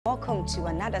Welcome to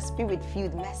another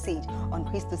spirit-filled message on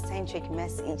Christocentric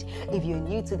Message. If you're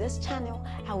new to this channel,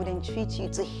 I would entreat you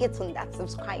to hit on that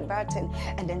subscribe button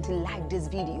and then to like this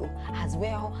video. As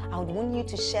well, I would want you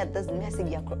to share this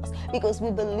message across, because we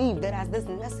believe that as this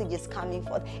message is coming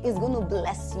forth, it's going to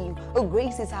bless you.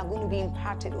 Graces are going to be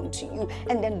imparted unto you,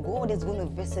 and then God is going to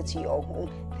visit your home.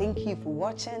 Thank you for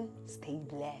watching. Stay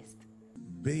blessed.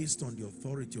 Based on the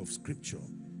authority of Scripture,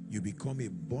 you become a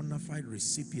bona fide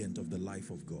recipient of the life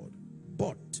of God.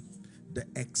 But the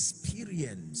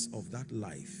experience of that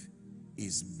life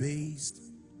is based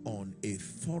on a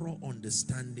thorough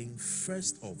understanding,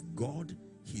 first of God,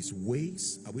 His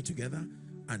ways, are we together?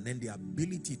 And then the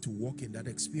ability to walk in that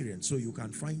experience. So you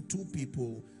can find two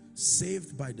people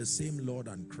saved by the same Lord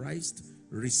and Christ,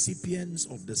 recipients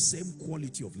of the same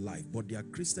quality of life, but their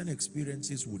Christian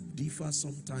experiences would differ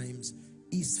sometimes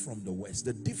east from the west.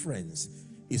 The difference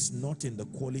is not in the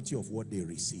quality of what they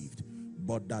received,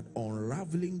 but that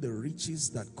unraveling the riches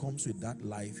that comes with that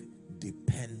life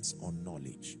depends on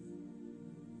knowledge.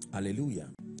 Hallelujah.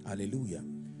 Hallelujah.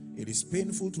 It is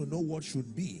painful to know what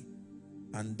should be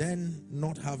and then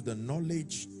not have the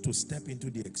knowledge to step into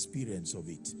the experience of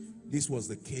it. This was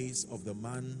the case of the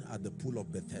man at the pool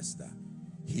of Bethesda.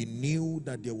 He knew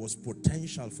that there was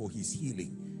potential for his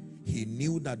healing. He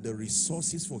knew that the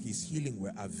resources for his healing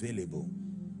were available.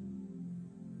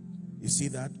 You see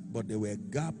that? But there were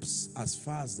gaps as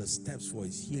far as the steps for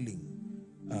his healing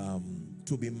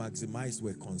to be maximized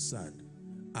were concerned.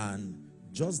 And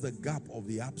just the gap of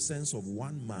the absence of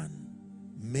one man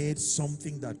made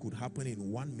something that could happen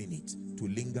in 1 minute to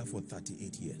linger for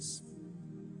 38 years.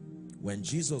 When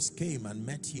Jesus came and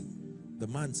met him, the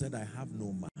man said, I have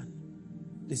no man.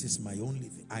 This is my only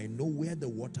thing. I know where the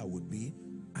water would be.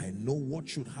 I know what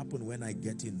should happen when I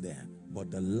get in there. But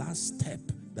the last step,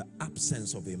 the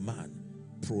absence of a man,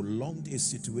 prolonged a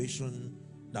situation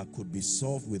that could be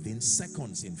solved within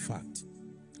seconds, in fact.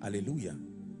 Hallelujah.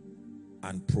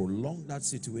 And prolonged that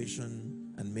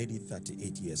situation and made it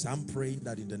 38 years. I'm praying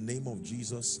that in the name of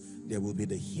Jesus, there will be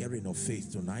the hearing of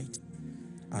faith tonight,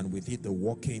 and with it the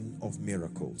working of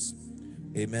miracles.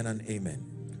 Amen and amen.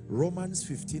 Romans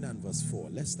 15 and verse 4.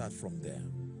 Let's start from there.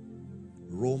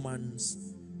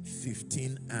 Romans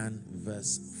 15 and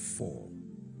verse 4.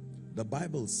 The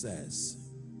Bible says,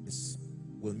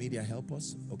 will media help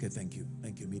us? Okay, thank you.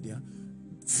 Thank you, media.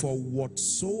 For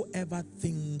whatsoever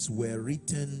things were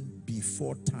written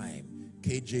before time,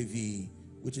 KJV,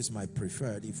 which is my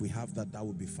preferred. If we have that, that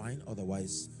would be fine.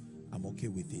 Otherwise, I'm okay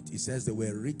with it. It says they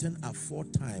were written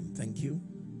aforetime. Thank you.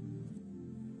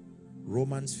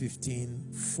 Romans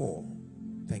 15, 4.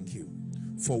 Thank you.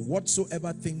 For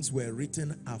whatsoever things were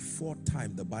written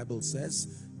aforetime, the Bible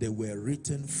says, they were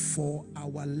written for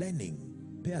our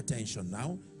learning. Pay attention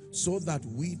now. So that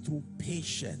we through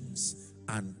patience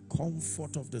and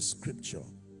comfort of the Scripture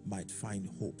might find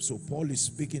hope. So Paul is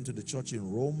speaking to the church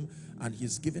in Rome, and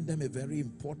he's giving them a very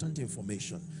important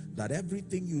information, that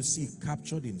everything you see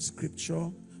captured in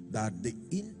Scripture, that the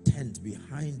intent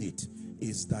behind it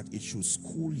is that it should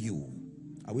school you.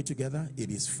 Are we together?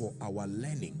 It is for our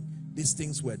learning. These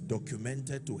things were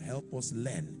documented to help us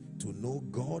learn to know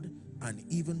God and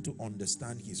even to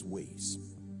understand His ways.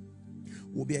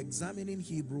 We'll be examining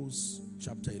Hebrews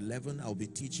chapter 11. I'll be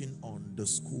teaching on the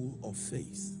school of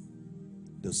faith.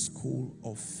 The school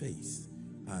of faith.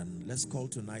 And let's call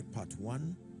tonight part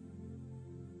 1,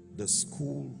 the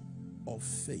school of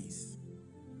faith.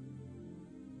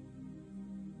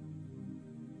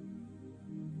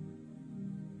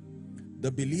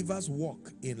 The believer's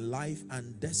walk in life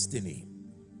and destiny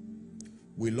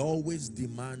will always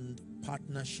demand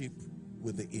partnership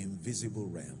with the invisible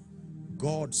realm.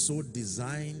 God so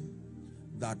designed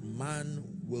that man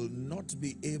will not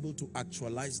be able to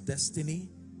actualize destiny,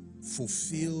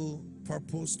 fulfill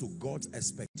purpose to God's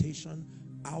expectation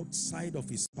outside of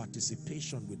his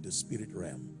participation with the spirit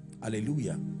realm.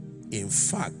 Hallelujah. In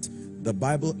fact, the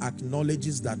Bible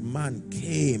acknowledges that man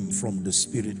came from the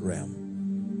spirit realm.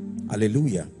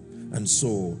 Hallelujah. And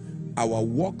so our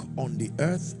walk on the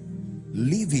earth,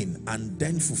 living and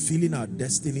then fulfilling our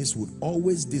destinies, would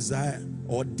always desire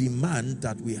or demand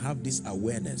that we have this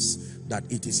awareness that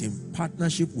it is in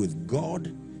partnership with God,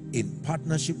 in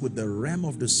partnership with the realm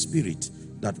of the spirit,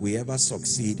 that we ever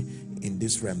succeed in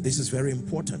this realm. This is very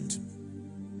important.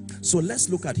 So let's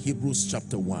look at Hebrews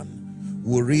chapter 1.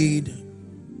 We'll read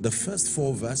the first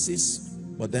 4 verses,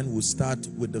 but then we'll start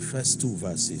with the first 2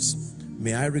 verses.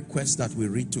 May I request that we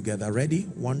read together? Ready?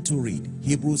 1 to read.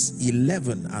 Hebrews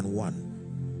 11 and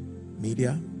 1.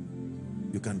 Media,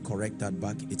 you can correct that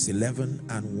back. It's 11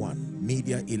 and 1.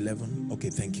 Media 11.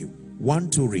 Okay, thank you. 1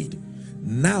 to read.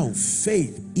 Now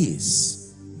faith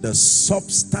is the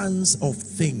substance of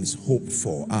things hoped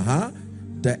for.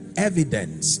 The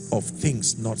evidence of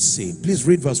things not seen. Please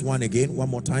read verse 1 again, one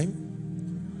more time.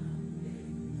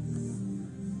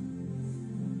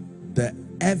 The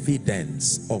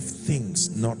evidence of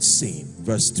things not seen.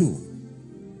 Verse 2.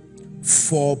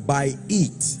 For by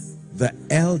it the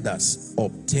elders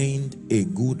obtained a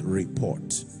good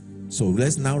report. So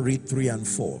let's now read 3 and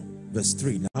 4. Verse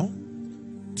 3 now.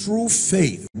 Through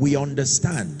faith we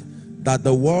understand that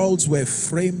the worlds were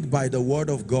framed by the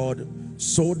word of God,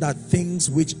 so that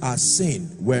things which are seen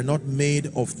were not made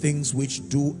of things which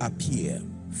do appear.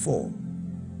 4.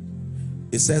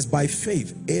 It says, by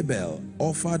faith Abel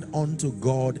offered unto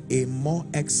God a more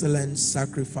excellent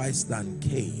sacrifice than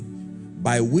Cain,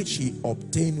 by which he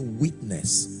obtained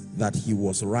witness that he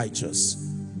was righteous,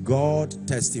 God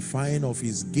testifying of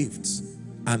his gifts,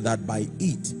 and that by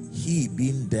it he,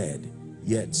 being dead,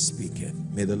 yet speaketh.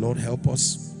 May the Lord help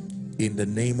us in the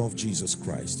name of Jesus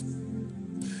Christ.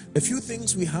 A few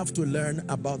things we have to learn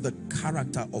about the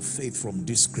character of faith from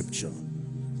this scripture.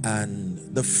 And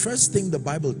the first thing the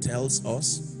Bible tells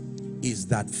us is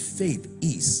that faith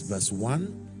is, verse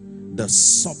 1, the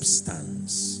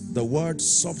substance. The word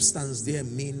substance there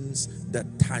means the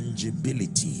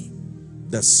tangibility,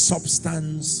 the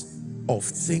substance of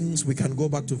things. We can go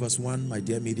back to verse 1, my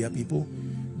dear media people.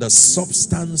 The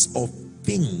substance of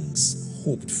things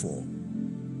hoped for.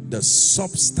 The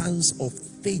substance of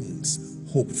things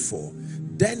hoped for.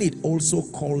 Then it also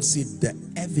calls it the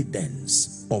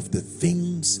evidence of the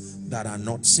things that are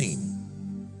not seen.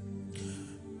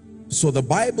 So the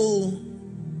Bible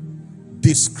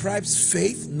describes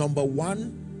faith, number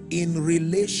 1, in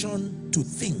relation to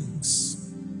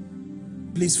things.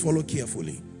 Please follow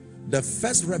carefully. The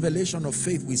first revelation of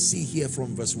faith we see here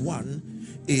from verse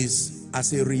 1 is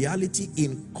as a reality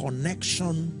in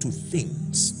connection to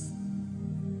things.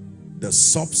 The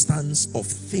substance of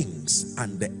things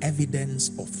and the evidence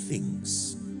of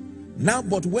things. Now,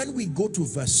 but when we go to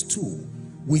verse 2,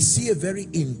 we see a very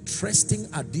interesting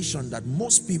addition that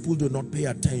most people do not pay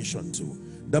attention to.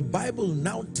 The Bible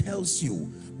now tells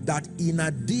you that in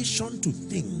addition to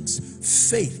things,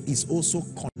 faith is also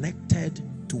connected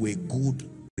to a good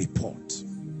report.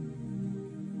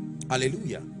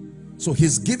 Hallelujah. So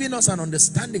he's giving us an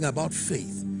understanding about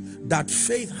faith, that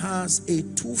faith has a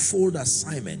twofold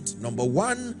assignment. Number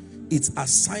 1, its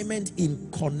assignment in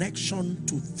connection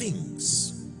to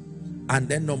things. And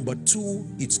then number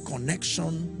 2, its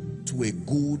connection to a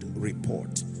good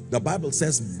report. The Bible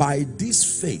says, by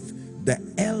this faith, the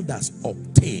elders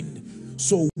obtained.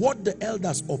 So what the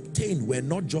elders obtained were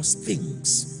not just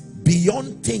things.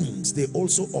 Beyond things, they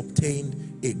also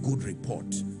obtained a good report.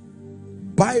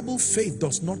 Bible faith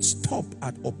does not stop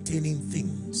at obtaining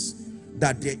things.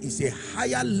 That there is a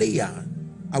higher layer,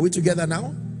 are we together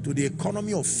now, to the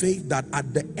economy of faith, that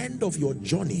at the end of your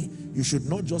journey you should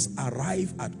not just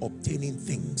arrive at obtaining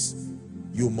things,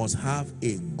 you must have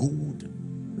a good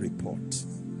report.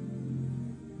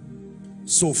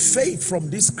 So faith from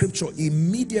this scripture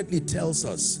immediately tells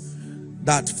us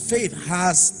that faith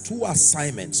has 2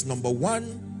 assignments. Number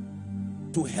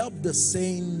 1, to help the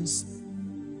saints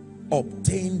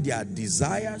obtain their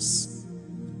desires,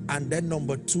 and then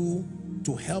number 2,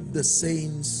 to help the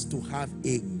saints to have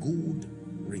a good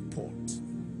report.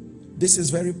 This is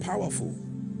very powerful.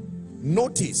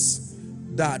 Notice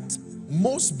that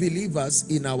most believers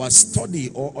in our study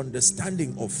or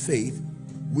understanding of faith,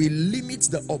 we limit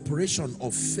the operation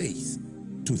of faith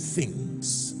to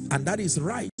things. And that is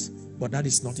right, but that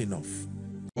is not enough.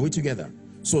 Are we together?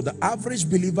 So the average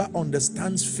believer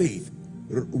understands faith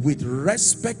with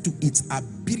respect to its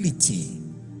ability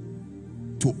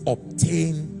to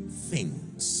obtain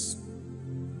things.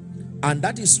 And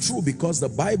that is true because the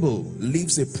Bible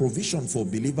leaves a provision for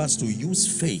believers to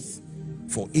use faith.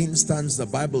 For instance, the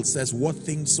Bible says, what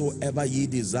things soever ye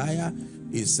desire,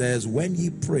 it says, when ye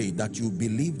pray, that you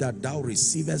believe that thou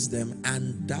receivest them,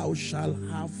 and thou shalt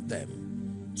have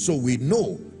them. So we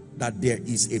know that there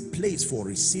is a place for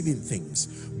receiving things.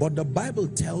 But the Bible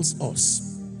tells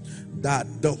us that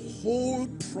the whole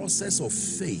process of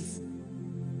faith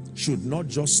should not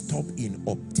just stop in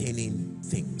obtaining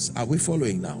things. Are we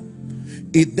following now?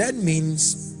 It then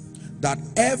means that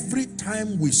every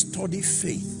time we study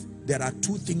faith, there are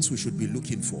 2 things we should be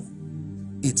looking for.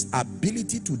 Its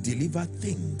ability to deliver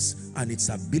things and its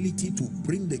ability to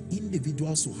bring the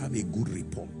individuals to have a good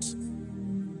report.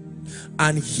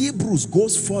 And Hebrews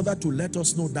goes further to let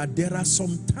us know that there are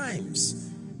some times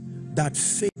that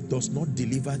faith does not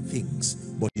deliver things,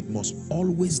 but it must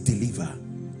always deliver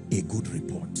a good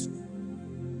report.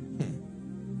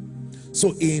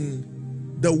 So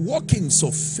in the workings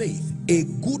of faith, a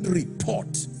good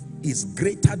report is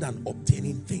greater than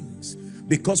obtaining things.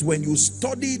 Because when you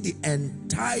study the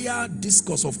entire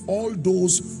discourse of all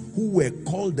those who were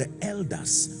called the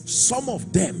elders, some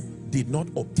of them did not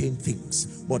obtain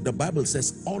things, but the Bible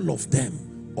says all of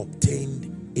them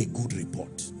obtained a good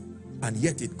report, and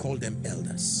yet it called them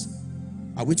elders.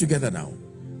 Are we together now?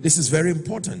 This is very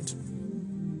important.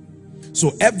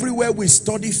 So everywhere we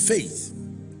study faith,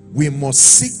 we must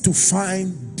seek to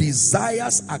find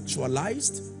desires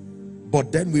actualized,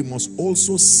 but then we must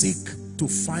also seek to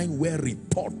find where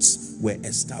reports were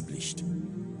established.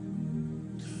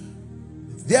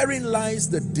 Therein lies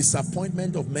the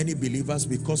disappointment of many believers,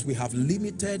 because we have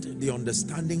limited the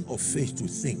understanding of faith to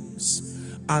things.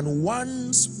 And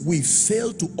once we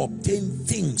fail to obtain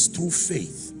things through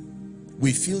faith,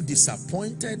 we feel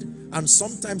disappointed, and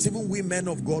sometimes even we men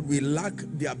of God, we lack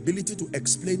the ability to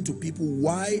explain to people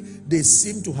why they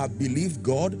seem to have believed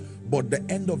God, but the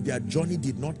end of their journey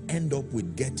did not end up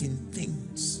with getting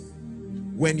things.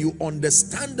 When you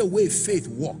understand the way faith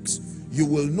works, you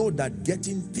will know that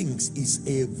getting things is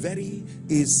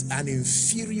an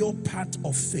inferior part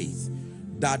of faith.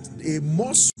 That a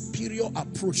more superior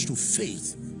approach to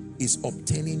faith is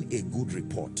obtaining a good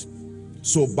report.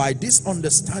 So by this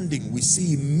understanding, we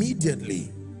see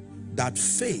immediately that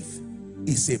faith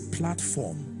is a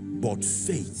platform, but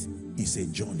faith is a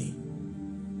journey.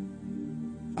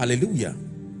 Hallelujah.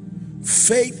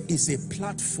 Faith is a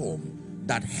platform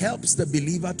that helps the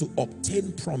believer to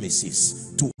obtain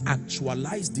promises, to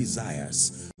actualize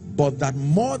desires, but that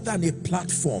more than a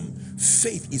platform,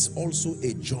 faith is also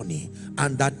a journey,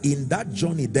 and that in that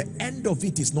journey, the end of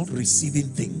it is not receiving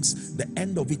things. The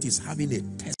end of it is having a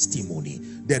testimony.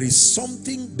 There is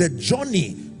something. The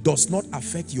journey does not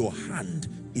affect your hand,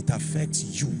 it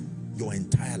affects you, your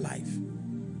entire life.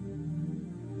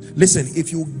 Listen,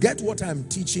 if you get what I'm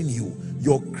teaching you,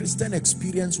 your Christian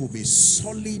experience will be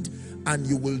solid, and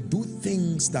you will do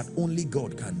things that only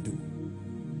God can do.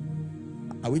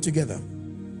 Are we together?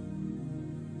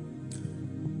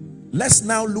 Let's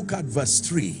now look at verse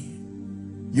 3.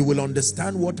 You will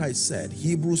understand what I said.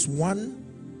 Hebrews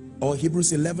 1 or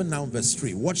Hebrews 11 now verse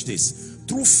 3. Watch this.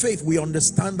 Through faith we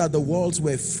understand that the worlds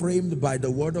were framed by the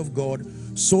word of God,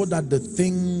 so that the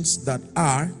things that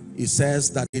are, it says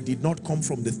that they did not come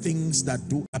from the things that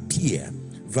do appear.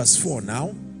 Verse 4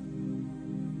 now.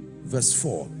 Verse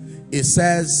 4. It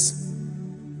says,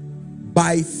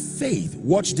 by faith,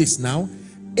 watch this now,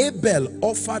 Abel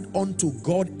offered unto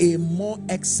God a more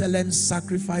excellent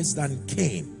sacrifice than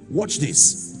Cain. Watch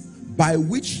this. By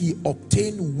which he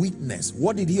obtained witness.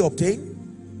 What did he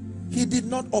obtain? He did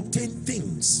not obtain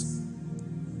things.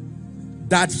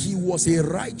 That he was a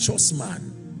righteous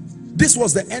man. This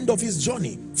was the end of his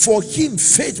journey. For him,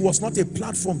 faith was not a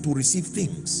platform to receive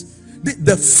things.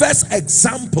 The first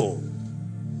example.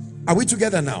 Are we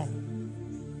together now?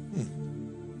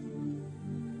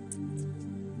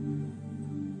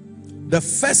 The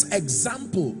first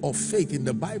example of faith in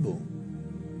the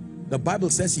Bible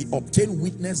says he obtained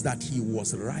witness that he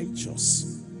was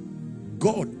righteous.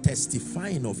 God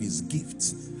testifying of his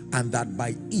gifts, and that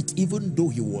by it, even though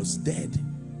he was dead,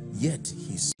 yet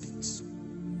he speaks.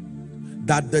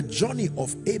 That the journey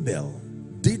of Abel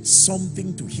did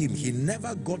something to him. He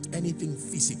never got anything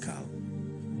physical,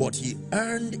 but he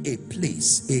earned a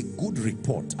place, a good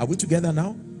report. Are we together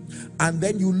now? And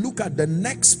then you look at the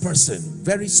next person,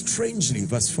 very strangely,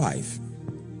 verse 5.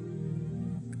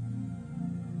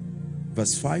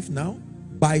 Verse 5 now.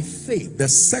 By faith, the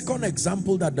second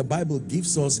example that the Bible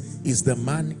gives us is the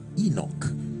man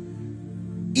Enoch.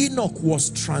 Enoch was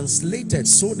translated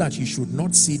so that he should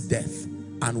not see death,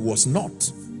 and was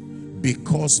not,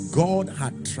 because God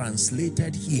had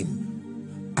translated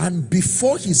him. And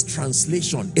before his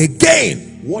translation,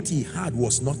 again, what he had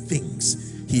was not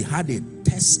things. He had a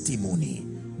testimony.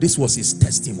 This was his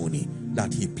testimony,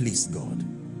 that he pleased God.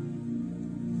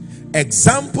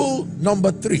 Example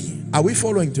number 3. Are we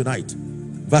following tonight?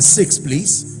 Verse 6,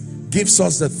 please, gives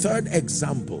us the third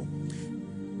example.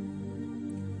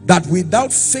 That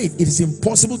without faith it is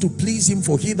impossible to please him,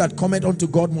 for he that cometh unto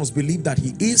God must believe that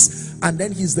he is, and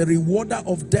then he is the rewarder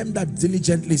of them that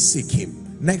diligently seek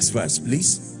him. Next verse,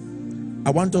 please.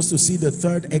 I want us to see the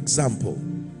third example.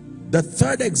 The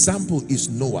third example is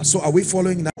Noah. So are we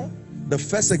following now? The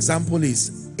first example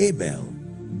is Abel,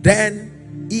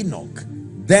 then Enoch,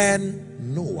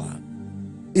 then Noah.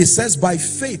 It says, by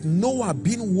faith Noah,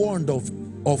 being warned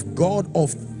of God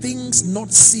of things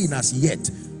not seen as yet,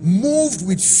 moved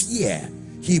with fear,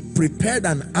 he prepared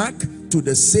an ark to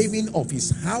the saving of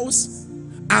his house,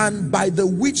 and by the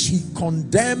which he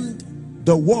condemned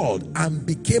the world and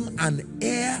became an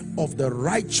heir of the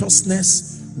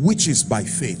righteousness which is by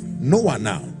faith. Noah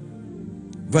now.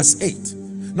 Verse 8.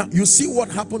 Now you see what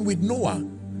happened with Noah.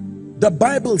 The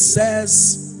Bible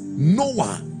says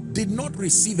Noah did not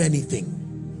receive anything,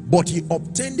 but he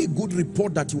obtained a good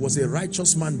report that he was a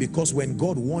righteous man, because when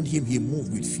God warned him, he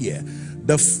moved with fear.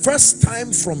 The first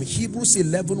time from Hebrews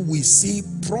 11 we see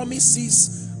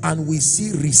promises and we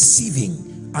see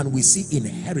receiving and we see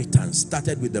inheritance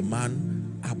started with the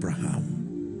man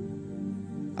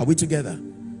Abraham. Are we together?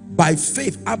 By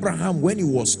faith, Abraham, when he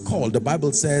was called, the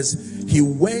Bible says he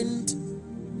went,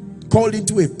 called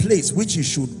into a place which he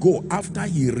should go after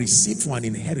he received for an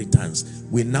inheritance.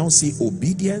 We now see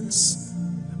obedience.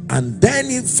 And then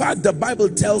in fact the Bible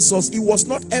tells us it was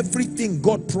not everything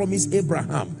God promised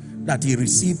Abraham that he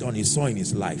received on his soul in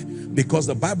his life, because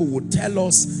the Bible would tell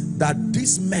us that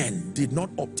these men did not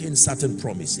obtain certain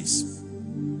promises.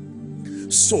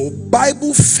 So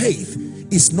Bible faith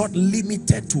is not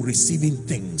limited to receiving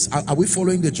things. Are we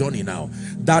following the journey now?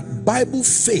 That Bible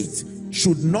faith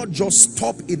should not just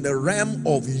stop in the realm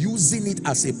of using it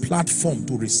as a platform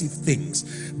to receive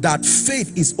things. That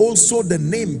faith is also the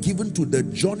name given to the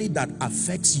journey that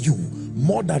affects you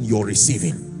more than your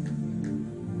receiving.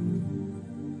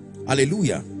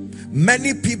 Hallelujah.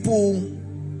 Many people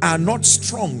are not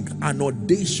strong and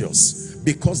audacious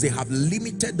because they have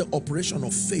limited the operation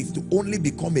of faith to only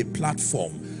become a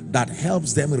platform that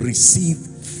helps them receive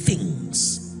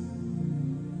things.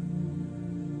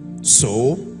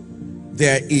 So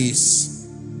there is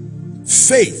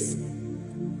faith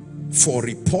for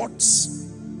reports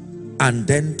and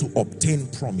then to obtain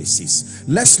promises.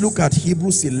 Let's look at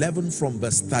Hebrews 11 from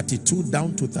verse 32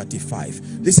 down to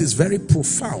 35. This is very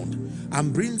profound.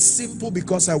 I'm being simple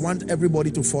because I want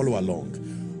everybody to follow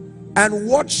along. And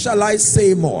what shall I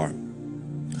say more?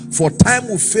 For time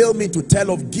will fail me to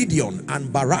tell of Gideon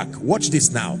and Barak. Watch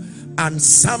this now. And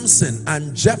Samson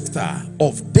and Jephthah,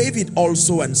 of David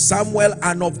also, and Samuel,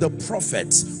 and of the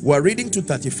prophets. We're reading to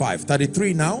 35.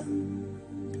 33 now.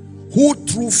 Who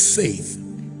through faith,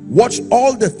 watch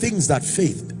all the things that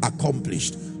faith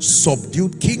accomplished,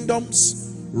 subdued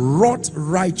kingdoms, wrought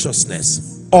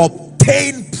righteousness,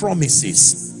 obtained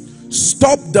promises,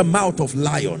 stopped the mouth of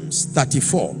lions.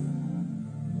 34.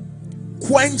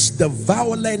 Quenched the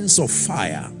violence of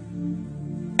fire,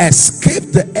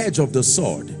 escaped the edge of the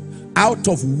sword, out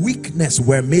of weakness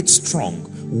were made strong,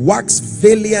 waxed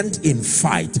valiant in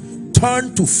fight,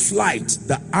 turned to flight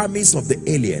the armies of the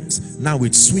aliens. Now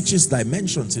it switches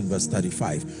dimensions in verse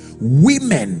 35.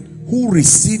 Women who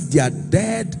received their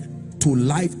dead to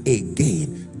life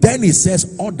again. Then it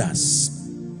says others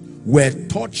were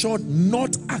tortured,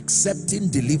 not accepting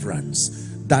deliverance,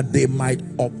 that they might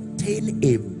obtain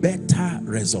a better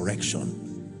resurrection.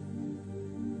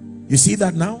 You see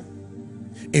that now?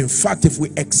 In fact, if we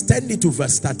extend it to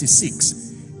verse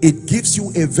 36, it gives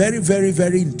you a very, very,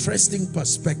 very interesting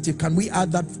perspective. Can we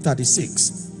add that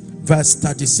 36? Verse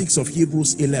 36 of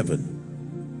Hebrews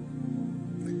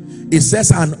 11. It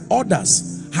says, and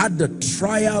others had the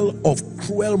trial of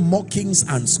cruel mockings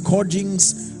and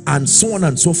scourgings and so on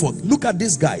and so forth. Look at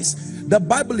these guys. The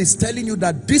Bible is telling you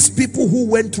that these people who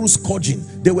went through scourging,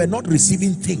 they were not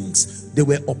receiving things, they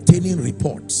were obtaining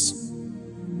reports.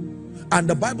 And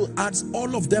the Bible adds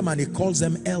all of them and it calls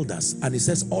them elders, and it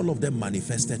says all of them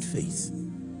manifested faith.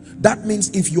 That means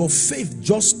if your faith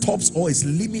just stops or is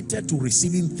limited to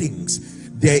receiving things,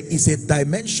 there is a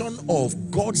dimension of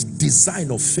God's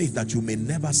design of faith that you may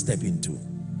never step into.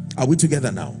 Are we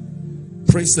together now?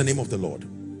 Praise the name of the Lord.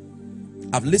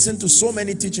 I've listened to so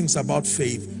many teachings about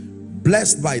faith,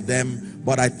 blessed by them,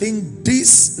 but I think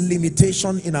this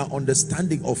limitation in our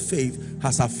understanding of faith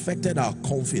has affected our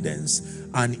confidence,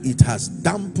 and it has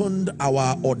dampened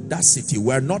our audacity.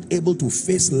 We're not able to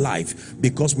face life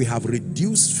because we have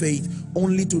reduced faith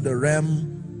only to the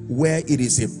realm where it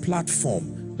is a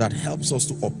platform that helps us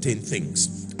to obtain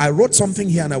things. I wrote something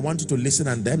here and I want you to listen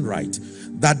and then write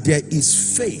that there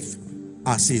is faith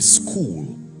as a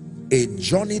school, a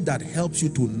journey that helps you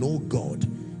to know God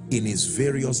in his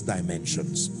various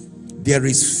dimensions. There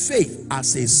is faith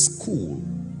as a school,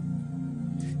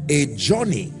 a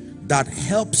journey that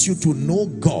helps you to know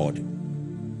God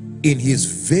in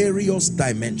his various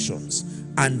dimensions,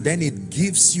 and then it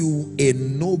gives you a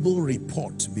noble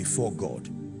report before God.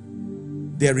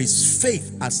 There is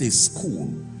faith as a school,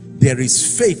 there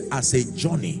is faith as a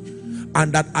journey,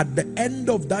 and that at the end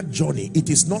of that journey, it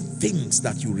is not things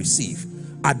that you receive.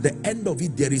 At the end of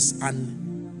it, there is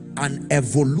an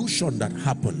evolution that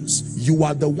happens. You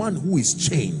are the one who is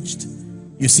changed.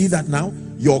 You see that now?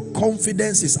 Your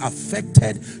confidence is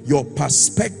affected, your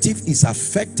perspective is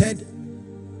affected.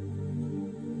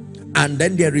 And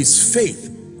then there is faith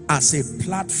as a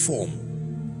platform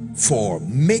for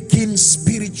making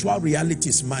spiritual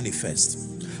realities manifest.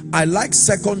 I like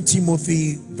 2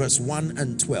 Timothy verse 1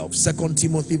 and 12. 2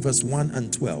 Timothy verse 1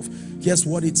 and 12. Here's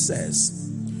what it says.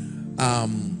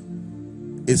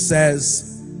 It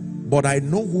says, but I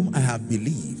know whom I have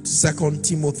believed. 2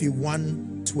 Timothy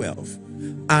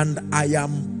 1:12. And I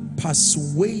am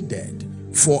persuaded,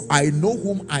 for I know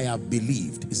whom I have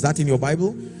believed. Is that in your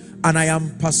Bible? And I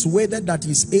am persuaded that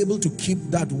he is able to keep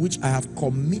that which I have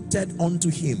committed unto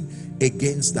him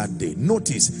against that day.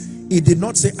 Notice, he did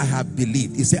not say I have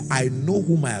believed. He said I know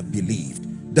whom I have believed.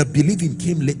 The believing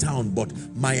came later on, but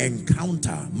my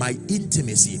encounter, my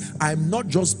intimacy, I'm not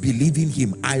just believing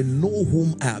him, I know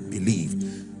whom I have believed.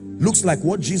 Looks like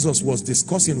what Jesus was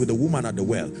discussing with the woman at the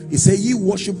well. He said, ye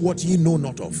worship what ye know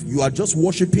not of. You are just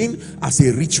worshiping as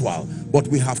a ritual, but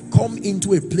we have come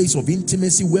into a place of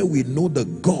intimacy where we know the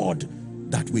God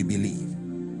that we believe.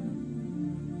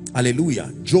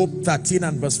 Hallelujah. Job 13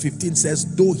 and verse 15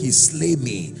 says, though he slay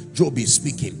me, Job is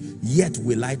speaking, yet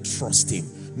will I trust him.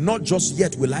 Not just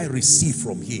yet will I receive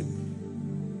from him.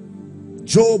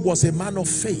 Job was a man of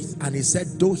faith, and he said,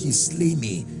 though he slay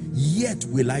me, yet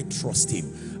will I trust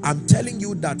him. I'm telling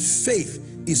you that faith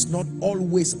is not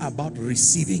always about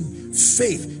receiving.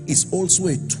 Faith is also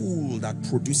a tool that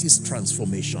produces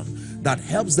transformation, that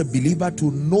helps the believer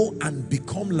to know and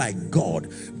become like God,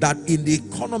 that in the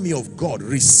economy of God,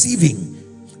 receiving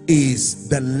is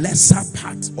the lesser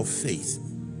part of faith.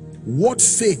 What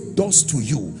faith does to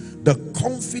you, the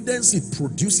confidence it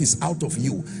produces out of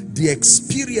you, the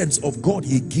experience of God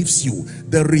he gives you,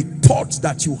 the report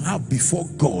that you have before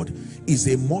God, is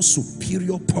a more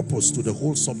superior purpose to the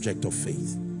whole subject of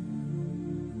faith.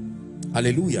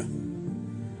 Hallelujah.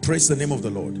 Praise the name of the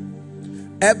Lord.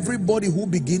 Everybody who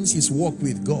begins his walk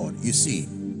with God, you see,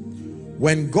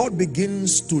 when God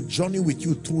begins to journey with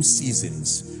you through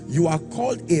seasons, you are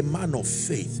called a man of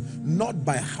faith, not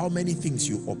by how many things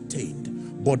you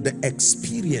obtained, but the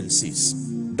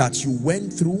experiences that you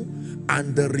went through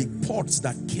and the reports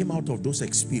that came out of those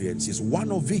experiences.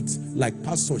 One of it, like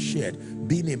Pastor shared,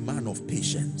 being a man of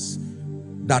patience.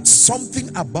 That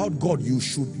something about God you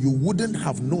wouldn't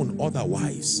have known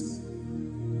otherwise.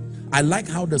 I like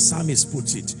how the psalmist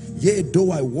puts it. Yea,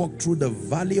 though I walk through the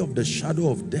valley of the shadow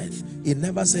of death, he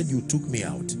never said you took me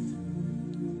out.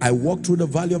 I walk through the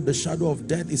valley of the shadow of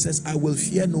death, he says I will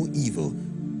fear no evil.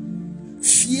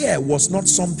 Fear was not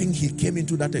something he came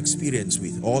into that experience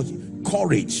with, or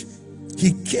courage.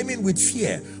 He came in with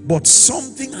fear, but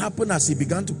something happened as he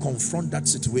began to confront that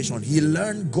situation. He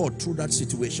learned God through that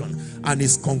situation, and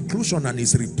his conclusion and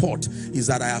his report is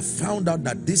that I have found out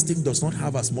that this thing does not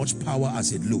have as much power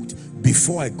as it looked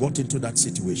before I got into that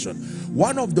situation.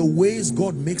 One of the ways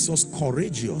God makes us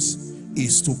courageous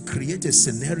is to create a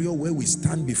scenario where we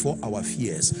stand before our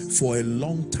fears for a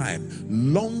long time,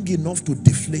 long enough to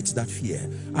deflate that fear,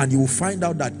 and you will find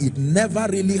out that it never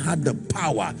really had the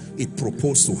power it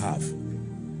proposed to have.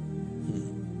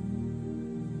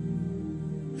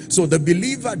 So the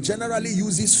believer generally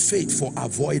uses faith for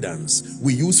avoidance.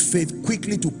 We use faith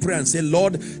quickly to pray and say,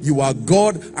 Lord, you are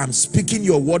God, I'm speaking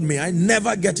your word, may I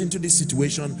never get into this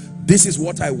situation. This is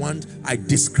what I want. I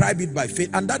describe it by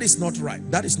faith, and that is not right,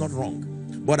 that is not wrong.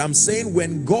 But I'm saying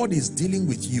when God is dealing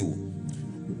with you,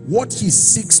 what he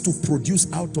seeks to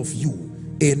produce out of you,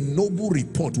 a noble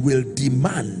report, will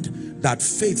demand that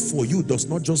faith for you does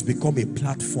not just become a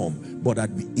platform, but that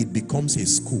it becomes a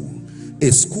school.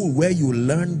 A school where you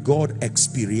learn God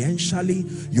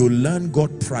experientially, you learn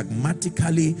God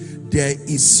pragmatically. There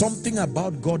is something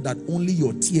about God that only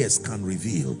your tears can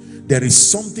reveal. There is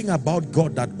something about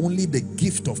God that only the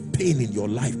gift of pain in your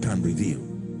life can reveal.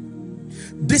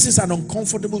 This is an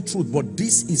uncomfortable truth, but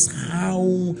this is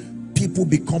how people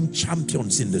become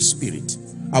champions in the spirit.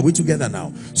 Are we together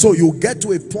now? So you get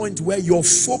to a point where your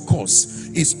focus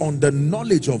is on the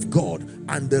knowledge of God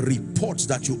and the reports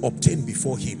that you obtain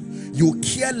before him. You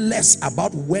care less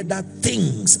about whether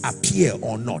things appear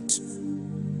or not.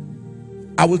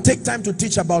 I will take time to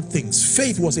teach about things.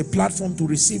 Faith was a platform to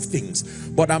receive things,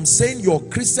 but I'm saying your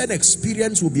Christian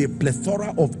experience will be a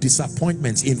plethora of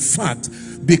disappointments. In fact,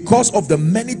 because of the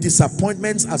many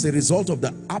disappointments as a result of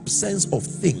the absence of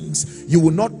things, you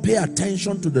will not pay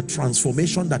attention to the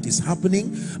transformation that is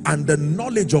happening and the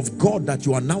knowledge of God that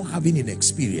you are now having in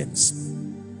experience.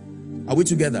 Are we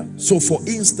together? So for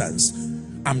instance,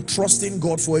 I'm trusting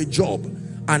God for a job,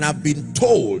 and I've been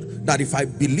told that if I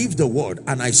believe the word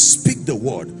and I speak the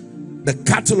word, the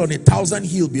cattle on 1,000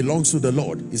 hills belongs to the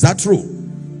Lord. Is that true?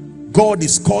 God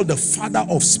is called the Father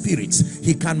of spirits.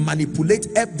 He can manipulate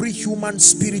every human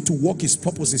spirit to work his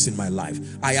purposes in my life.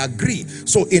 I agree.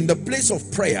 So in the place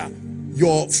of prayer,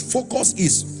 your focus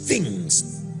is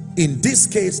things. In this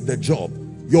case, the job.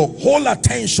 Your whole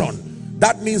attention,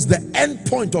 that means the end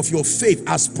point of your faith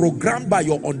as programmed by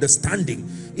your understanding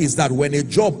is that when a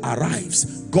job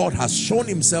arrives, God has shown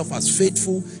himself as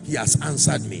faithful. He has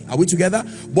answered me. Are we together?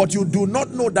 But you do not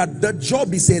know that the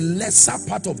job is a lesser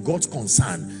part of God's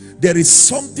concern. There is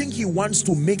something he wants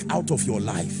to make out of your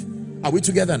life. Are we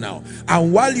together now?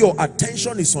 And while your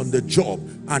attention is on the job,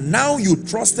 and now you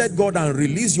trusted God and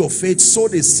released your faith,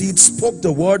 sowed a seed, spoke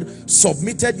the word,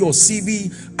 submitted your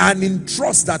CV, and in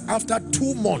trust that after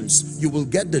 2 months you will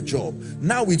get the job.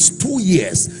 Now it's 2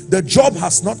 years, the job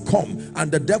has not come,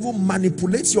 and the devil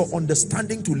manipulates your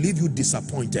understanding to leave you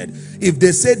disappointed. If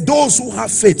they say those who have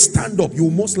faith stand up, you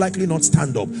will most likely not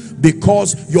stand up,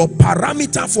 because your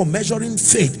parameter for measuring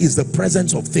faith is the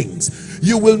presence of things.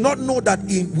 You will not know that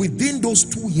within those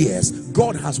 2 years,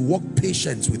 God has worked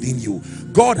patience within you.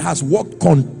 God has worked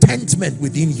contentment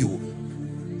within you.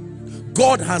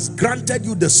 God has granted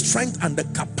you the strength and the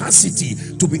capacity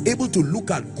to be able to look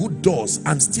at good doors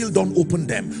and still don't open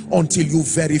them until you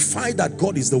verify that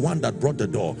God is the one that brought the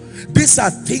door. These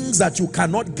are things that you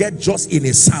cannot get just in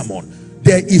a sermon.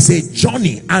 There is a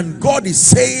journey, and God is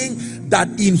saying that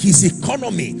in his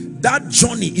economy, that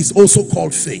journey is also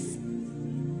called faith.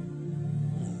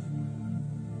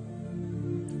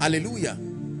 Hallelujah.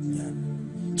 Yeah.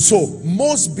 So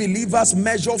most believers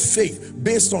measure faith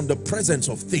based on the presence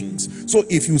of things. So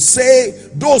if you say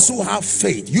those who have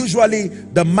faith, usually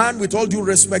the man, with all due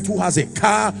respect, who has a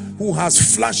car, who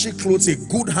has flashy clothes, a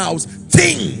good house,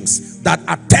 things that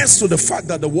attest to the fact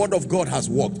that the word of God has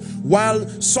worked, while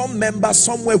some member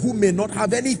somewhere who may not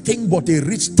have anything but a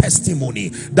rich testimony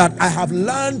that I have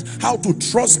learned how to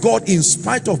trust God in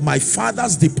spite of my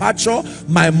father's departure,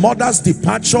 my mother's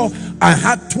departure. I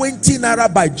had 20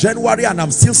 naira by January and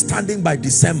I'm still standing by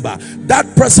December.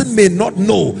 That person may not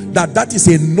know that that is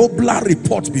a nobler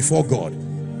report before God.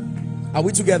 Are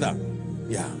we together?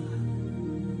 Yeah.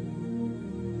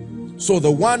 So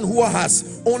the one who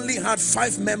has only had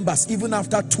 5 members even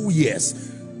after 2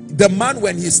 years, the man,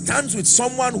 when he stands with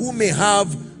someone who may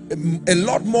have a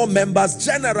lot more members,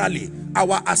 generally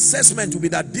our assessment will be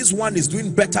that this one is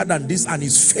doing better than this and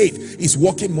his faith is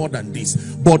working more than this.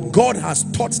 But God has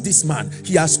taught this man,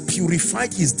 he has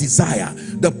purified his desire.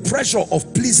 The pressure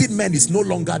of pleasing men is no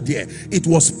longer there. It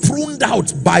was pruned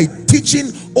out by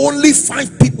teaching only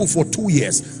 5 people for 2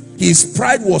 years. His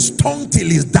pride was tongue till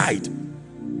he died.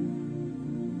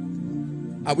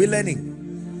 Are we learning?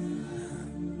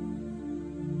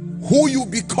 Who you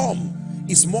become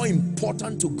is more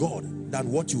important to God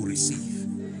than what you receive.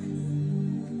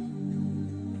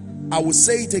 I will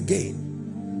say it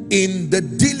again. In the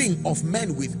dealing of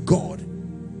men with God,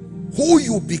 who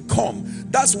you become,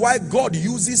 that's why God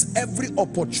uses every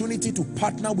opportunity to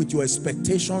partner with your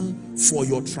expectation for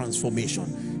your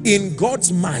transformation. In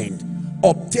God's mind,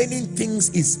 obtaining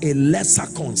things is a lesser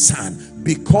concern,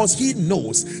 because he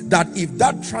knows that if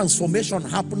that transformation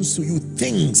happens to you,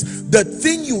 the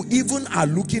thing you even are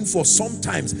looking for,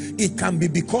 sometimes it can be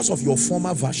because of your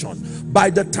former version.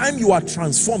 By the time you are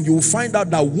transformed, you will find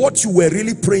out that what you were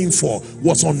really praying for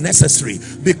was unnecessary,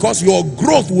 because your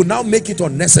growth will now make it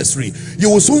unnecessary.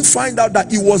 You will soon find out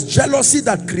that it was jealousy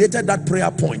that created that prayer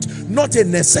point, not a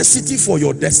necessity for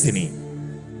your destiny.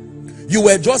 You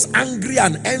were just angry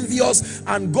and envious,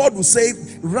 and God will say,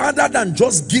 rather than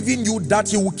just giving you that,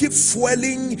 he will keep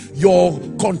fueling your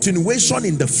continuation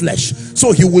in the flesh.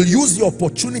 So he will use the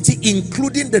opportunity,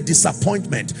 including the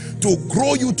disappointment, to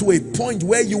grow you to a point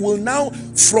where you will now,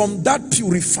 from that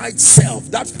purified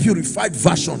self, that purified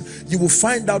version, you will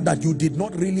find out that you did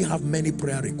not really have many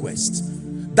prayer requests.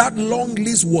 That long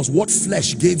list was what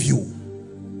flesh gave you.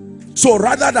 So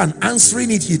rather than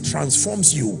answering it, he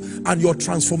transforms you, and your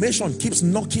transformation keeps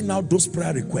knocking out those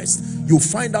prayer requests. You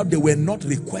find out they were not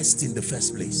requests in the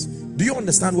first place. Do you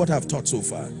understand what I've taught so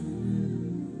far?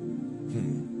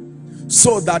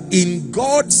 So that in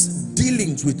God's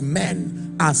dealings with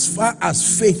men, as far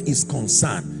as faith is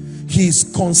concerned, his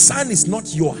concern is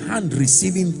not your hand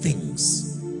receiving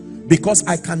things. Because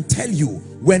I can tell you,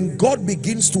 when God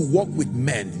begins to walk with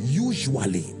men,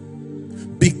 usually,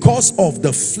 because of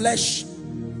the flesh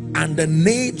and the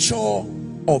nature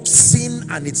of sin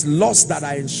and its lusts that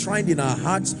are enshrined in our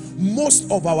hearts, most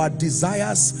of our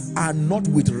desires are not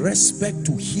with respect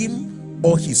to him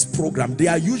or his program. They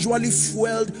are usually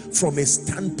fueled from a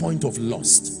standpoint of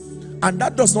lust. And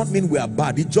that does not mean we are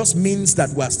bad. It just means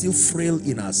that we are still frail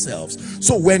in ourselves.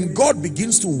 So when God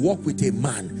begins to walk with a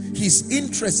man, his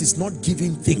interest is not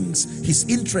giving things. His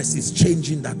interest is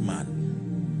changing that man.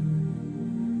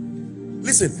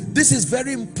 Listen, this is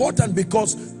very important,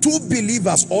 because two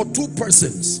believers or two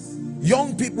persons,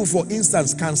 young people for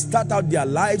instance, can start out their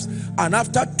lives, and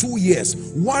after 2 years,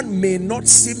 one may not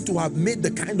seem to have made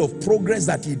the kind of progress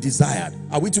that he desired.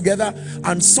 Are we together?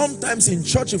 And sometimes in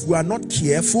church, if we are not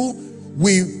careful,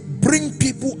 we bring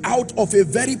people out of a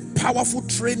very powerful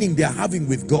training they are having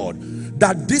with God,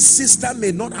 that this sister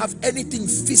may not have anything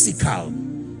physical,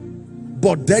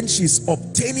 but then she's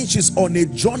on a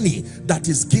journey that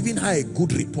is giving her a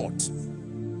good report.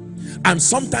 And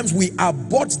sometimes we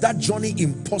abort that journey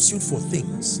in pursuit for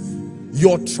things.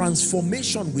 Your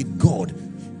transformation with God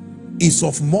is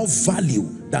of more value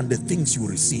than the things you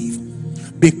receive,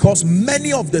 because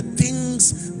many of the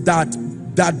things that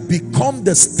become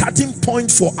the starting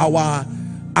point for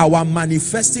our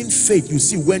manifesting faith, you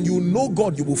see, when you know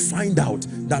God, you will find out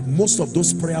that most of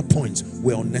those prayer points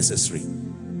were unnecessary.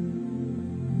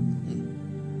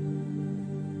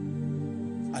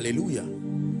 Hallelujah.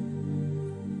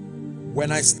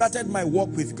 When I started my walk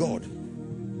with God,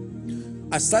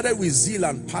 I started with zeal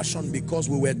and passion, because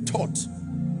we were taught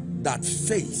that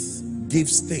faith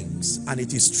gives things, and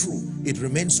it is true. It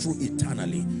remains true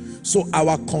eternally. So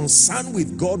our concern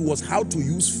with God was how to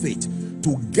use faith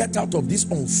to get out of this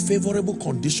unfavorable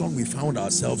condition we found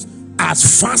ourselves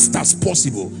as fast as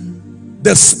possible.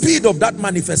 The speed of that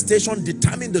manifestation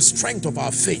determined the strength of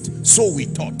our faith, so we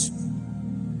taught.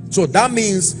 So that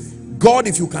means, God,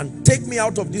 if you can take me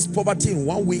out of this poverty in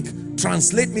 1 week,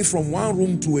 translate me from one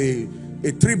room to a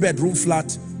 3-bedroom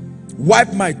flat,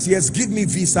 wipe my tears, give me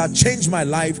visa, change my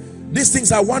life. These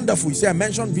things are wonderful. You see, I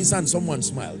mentioned visa and someone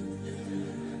smiled.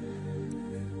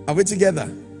 Are we together?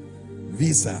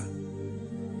 Visa.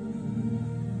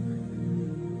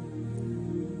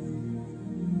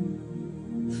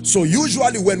 So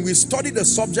usually when we study the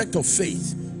subject of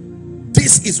faith,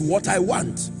 this is what I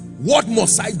want. What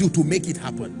must I do to make it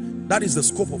happen? That is the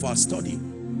scope of our study.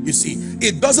 You see,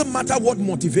 it doesn't matter what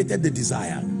motivated the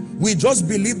desire. We just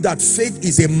believe that faith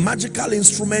is a magical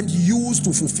instrument used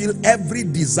to fulfill every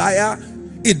desire.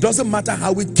 It doesn't matter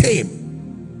how it came.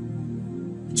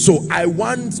 So I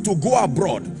want to go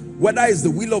abroad. Whether it's the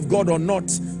will of God or not,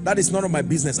 that is none of my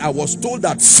business. I was told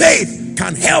that faith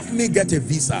can help me get a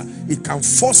visa. It can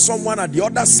force someone at the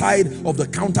other side of the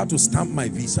counter to stamp my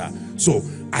visa. So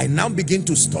I now begin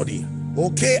to study.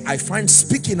 Okay, I find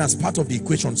speaking as part of the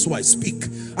equation, so I speak.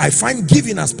 I find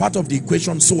giving as part of the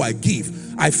equation, so I give.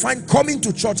 I find coming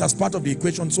to church as part of the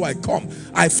equation, so I come.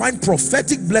 I find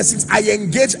prophetic blessings. I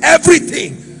engage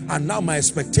everything. And now my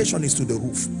expectation is to the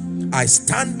roof. I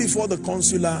stand before the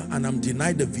consular and I'm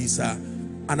denied the visa,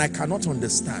 and I cannot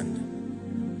understand.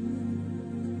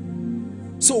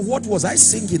 So what was I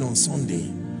singing on Sunday?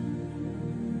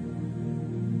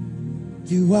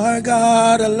 You are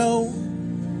God alone.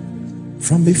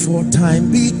 From before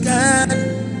time began,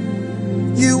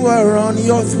 you are on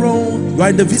your throne. You are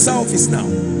in the visa office now.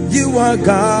 You are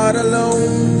God alone.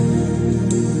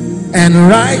 And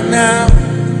right now,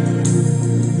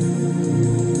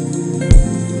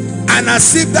 and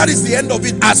as if that is the end of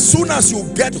it, as soon as you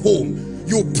get home,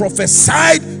 you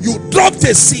prophesied, you dropped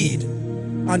a seed,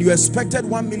 and you expected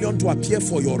 1 million to appear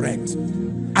for your rent.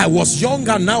 I was young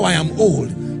and now I am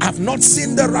old. I've not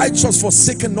seen the righteous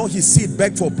forsaken, nor his seed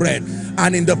beg for bread.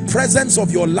 And in the presence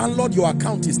of your landlord, your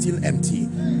account is still empty.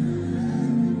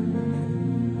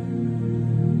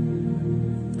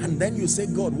 And then you say,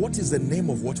 God, what is the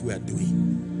name of what we are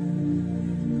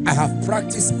doing? I have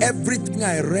practiced everything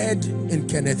I read in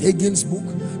Kenneth Hagin's book.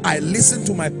 I listened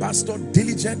to my pastor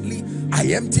diligently. I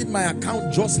emptied my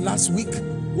account just last week.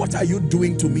 What are you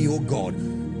doing to me, oh God?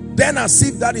 Then as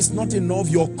if that is not enough,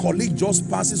 your colleague just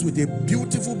passes with a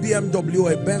beautiful BMW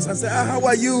or a Benz and says, how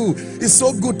are you? It's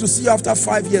so good to see you after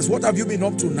 5 years. What have you been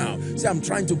up to now? Say, I'm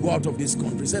trying to go out of this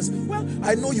country. Says, well,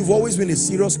 I know you've always been a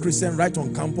serious Christian right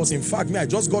on campus. In fact, I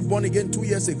just got born again 2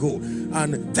 years ago.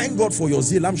 And thank God for your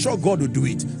zeal. I'm sure God will do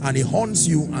it. And he haunts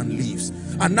you and leaves.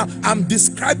 And now I'm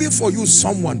describing for you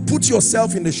someone. Put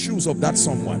yourself in the shoes of that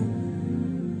someone.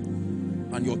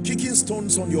 And you're kicking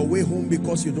stones on your way home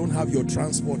because you don't have your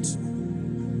transport.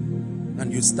 And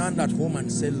you stand at home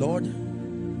and say, Lord,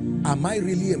 am I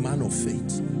really a man of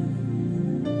faith?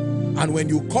 And when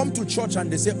you come to church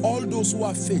and they say, all those who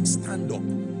have faith, stand up,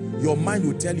 your mind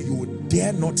will tell you, you would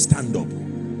dare not stand up.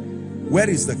 Where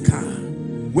is the car?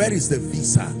 Where is the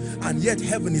visa? And yet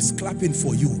heaven is clapping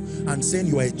for you and saying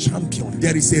you are a champion.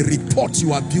 There is a report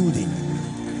you are building.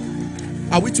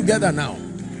 Are we together now?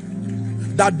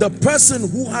 that the person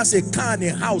who has a car and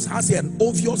a house has an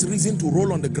obvious reason to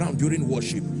roll on the ground during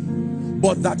worship.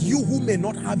 But that you who may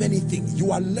not have anything,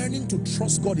 you are learning to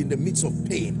trust God in the midst of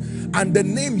pain. And the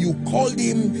name you called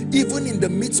him, even in the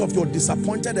midst of your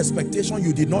disappointed expectation,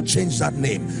 you did not change that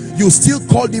name. You still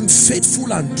called him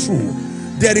faithful and true.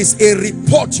 There is a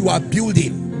report you are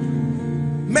building.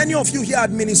 Many of you here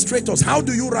administrators, how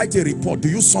do you write a report? Do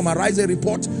you summarize a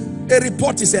report? A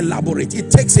report is elaborate. It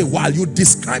takes a while. You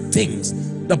describe things.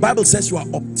 The Bible says you are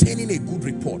obtaining a good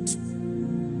report.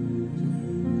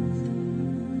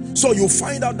 So you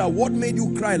find out that what made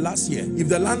you cry last year, if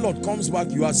the landlord comes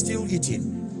back, you are still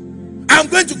eating. I'm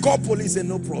going to call police, and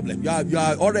no problem.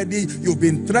 You've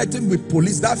been threatened with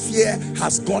police. That fear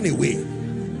has gone away.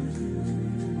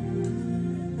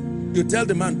 You tell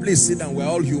the man, please sit down, we're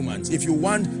all humans. If you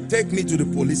want, take me to the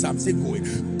police, I'm still going.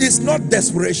 It's not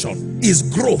desperation, it's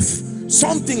growth.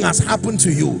 Something has happened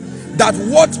to you that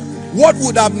what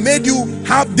would have made you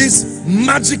have this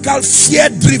magical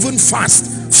fear-driven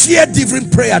fast, fear-driven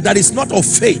prayer that is not of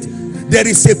faith. There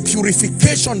is a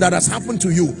purification that has happened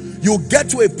to you. You get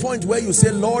to a point where you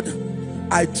say, Lord,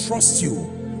 I trust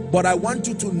you, but I want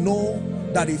you to know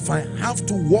that if I have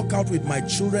to walk out with my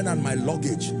children and my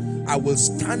luggage, I will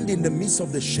stand in the midst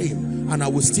of the shame and I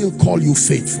will still call you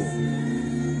faithful.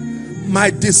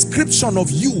 My description of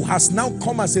you has now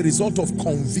come as a result of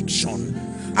conviction.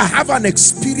 I have an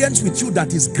experience with you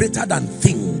that is greater than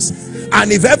things.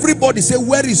 And if everybody say,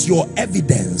 where is your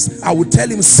evidence? I will tell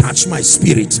him, search my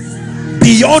spirit.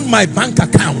 Beyond my bank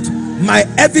account, my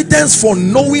evidence for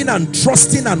knowing and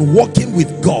trusting and walking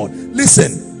with God.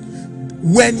 Listen.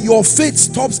 When your faith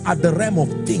stops at the realm of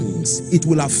things, it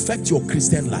will affect your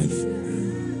Christian life.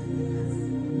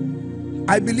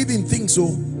 I believe in things,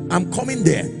 so I'm coming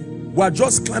there. We're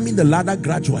just climbing the ladder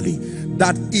gradually.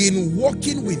 That in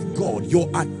walking with God, your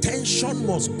attention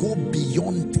must go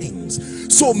beyond things.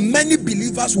 So many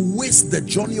believers waste the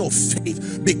journey of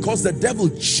faith because the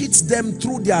devil cheats them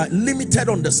through their limited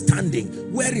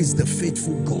understanding. Where is the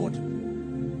faithful God?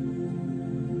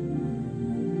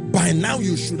 By now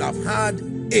you should have had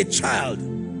a child.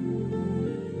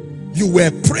 You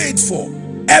were prayed for.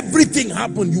 Everything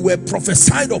happened. You were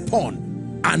prophesied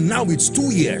upon. And now it's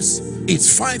 2 years.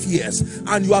 It's 5 years.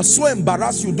 And you are so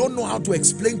embarrassed you don't know how to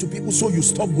explain to people, so you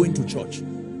stop going to church.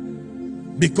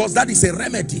 Because that is a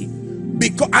remedy.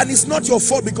 And it's not your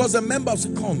fault because the members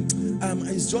come.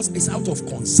 It's out of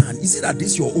concern. Is it that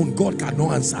this your own God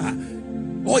cannot answer?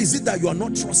 Or is it that you are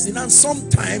not trusting? And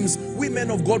sometimes we men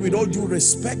of God, with all due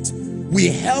respect, we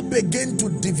help again to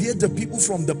deviate the people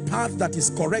from the path that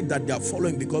is correct that they are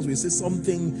following, because we say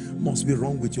something must be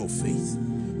wrong with your faith.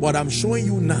 But I'm showing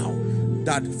you now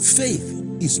that faith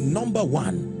is number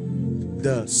one,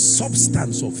 the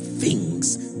substance of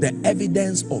things, the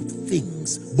evidence of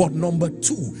things. But number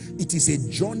two, it is a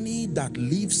journey that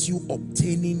leaves you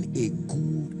obtaining a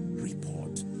good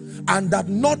report. And that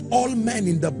not all men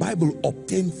in the Bible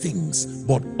obtain things,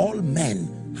 but all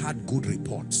men had good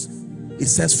reports. It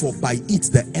says, for by it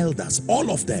the elders, all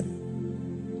of them,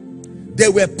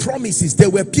 there were promises.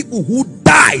 There were people who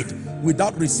died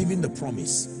without receiving the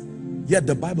promise. Yet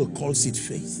the Bible calls it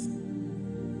faith.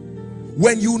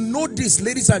 When you know this,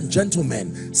 ladies and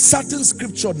gentlemen, certain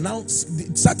scriptures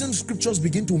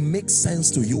begin to make sense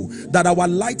to you. That our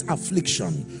light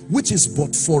affliction, which is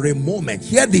but for a moment,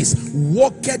 hear this,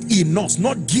 worketh in us,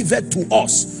 not giveth to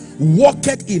us,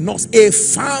 worketh in us a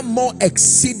far more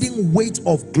exceeding weight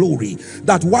of glory.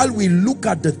 That while we look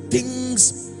at the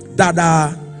things that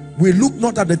are, we look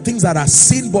not at the things that are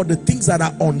seen, but the things that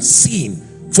are unseen.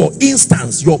 For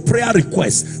instance, your prayer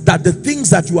request, that the things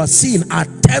that you are seeing are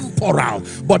temporal,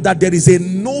 but that there is a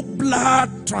nobler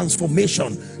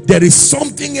transformation. There is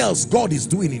something else God is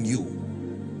doing in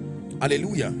you.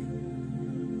 Hallelujah.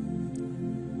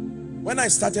 When I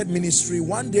started ministry,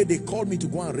 one day they called me to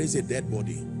go and raise a dead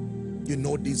body. You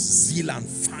know, this zeal and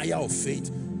fire of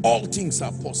faith. All things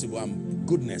are possible. And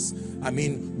goodness, I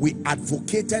mean, we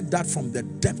advocated that from the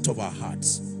depth of our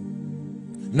hearts.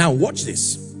 Now watch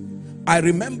this. I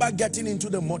remember getting into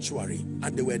the mortuary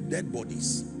and there were dead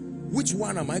bodies. Which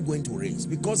one am I going to raise?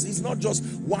 Because it's not just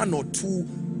one or two.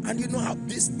 And you know how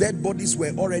these dead bodies were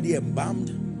already embalmed?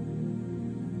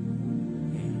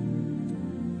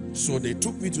 So they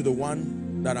took me to the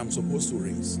one that I'm supposed to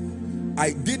raise.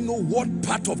 I didn't know what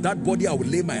part of that body I would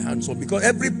lay my hands on, because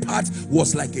every part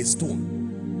was like a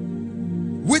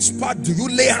stone. Which part do you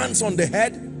lay hands on? The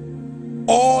head?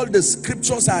 All the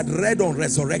scriptures I had read on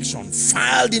resurrection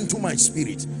filed into my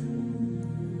spirit.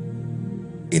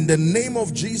 In the name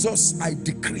of Jesus, I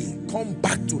decree, come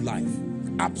back to life.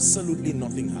 Absolutely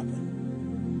nothing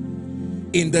happened.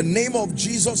 in the name of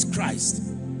Jesus Christ,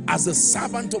 as a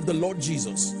servant of the Lord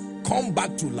Jesus, come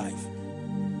back to life.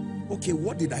 Okay,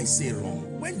 what did I say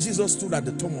wrong? When Jesus stood at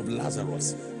the tomb of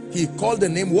Lazarus, he called the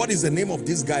name. What is the name of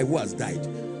this guy who has died?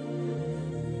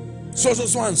 So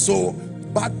and so,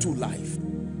 back to life.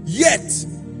 Yet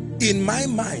in my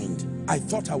mind, I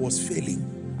thought I was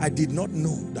failing. I did not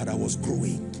know that I was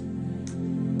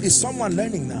growing. Is someone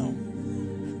learning now?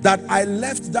 That I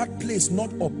left that place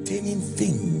not obtaining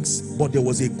things, but there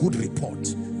was a good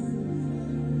report.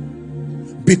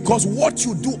 Because what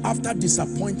you do after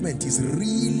disappointment is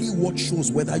really what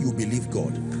shows whether you believe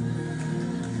God.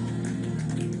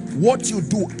 What you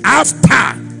do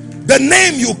after, the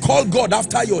name you call God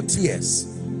after your tears,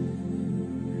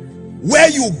 where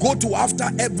you go to after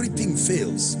everything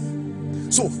fails.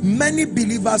 So many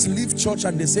believers leave church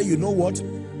and they say, you know what,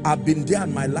 I've been there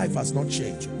and my life has not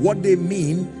changed. What they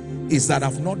mean is that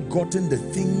I've not gotten the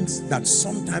things that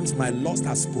sometimes my lust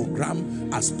has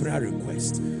programmed as prayer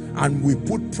requests. And we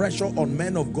put pressure on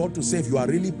men of God to say, if you are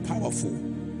really powerful,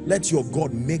 let your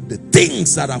God make the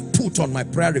things that I've put on my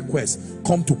prayer request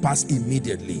come to pass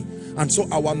immediately. And so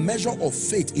our measure of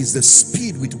faith is the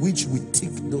speed with which we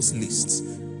tick those lists,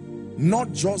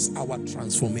 not just our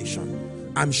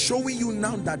transformation. I'm showing you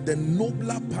now that the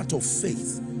nobler part of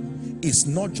faith is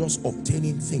not just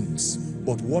obtaining things,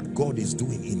 but what God is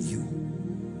doing in you.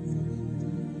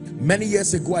 Many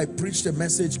years ago, I preached a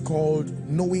message called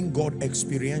Knowing God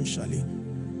Experientially.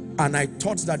 And I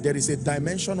taught that there is a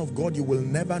dimension of God you will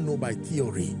never know by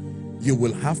theory. You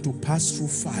will have to pass through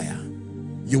fire.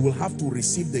 You will have to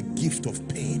receive the gift of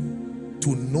pain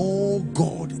to know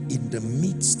God in the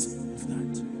midst of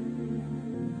that.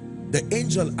 The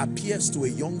angel appears to a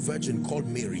young virgin called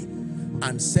Mary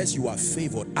and says, you are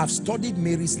favored. I've studied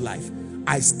Mary's life.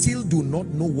 I still do not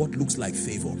know what looks like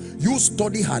favor. You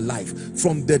study her life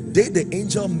from the day the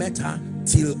angel met her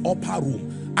till upper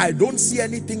room. I don't see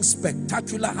anything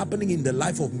spectacular happening in the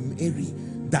life of Mary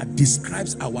that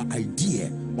describes our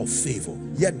idea of favor.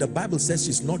 Yet the Bible says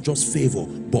she's not just favor,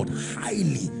 but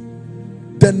highly.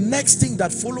 The next thing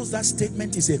that follows that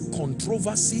statement is a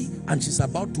controversy, and she's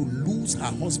about to lose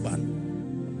her husband.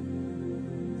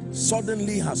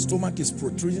 Suddenly her stomach is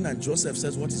protruding, and Joseph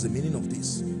says, what is the meaning of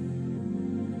this?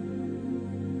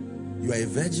 You are a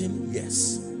virgin?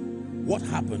 Yes. What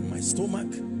happened? My stomach?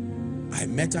 I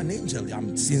met an angel.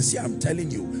 I'm sincere, I'm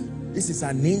telling you. This is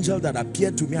an angel that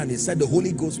appeared to me and he said the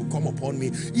Holy Ghost will come upon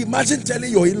me. Imagine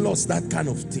telling your in-laws that kind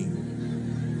of thing.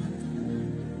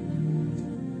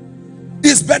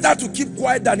 It's better to keep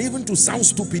quiet than even to sound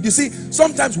stupid. You see,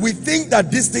 sometimes we think that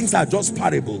these things are just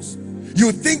parables.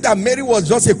 You think that Mary was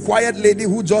just a quiet lady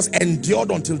who just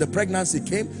endured until the pregnancy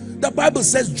came. The Bible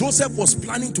says Joseph was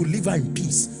planning to leave her in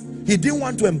peace. He didn't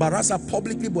want to embarrass her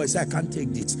publicly, but he said, I can't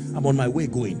take this. I'm on my way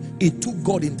going. It took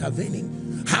God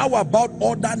intervening. How about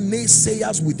other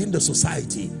naysayers within the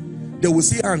society? They will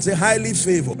see her and say, highly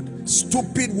favored,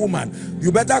 stupid woman.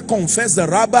 You better confess the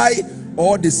rabbi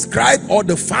or the scribe or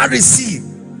the Pharisee.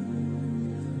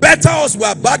 Better us, we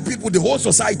are bad people. The whole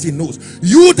society knows.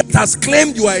 You that has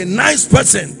claimed you are a nice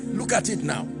person, look at it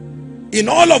now. In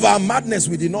all of our madness,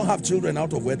 we did not have children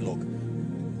out of wedlock.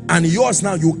 And yours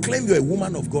now, you claim you're a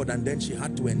woman of God, and then she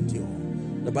had to endure.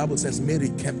 The Bible says Mary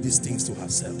kept these things to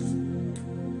herself.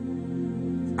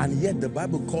 And yet the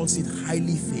Bible calls it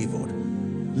highly favored.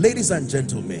 Ladies and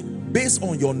gentlemen, based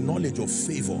on your knowledge of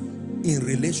favor in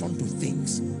relation to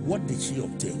things, what did she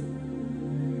obtain?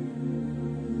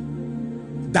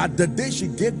 That the day she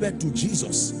gave birth to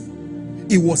Jesus,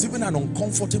 it was even an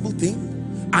uncomfortable thing.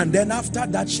 And then after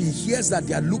that, she hears that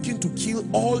they are looking to kill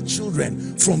all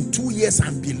children from 2 years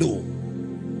and below.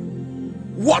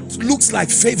 What looks like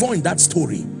favor in that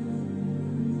story?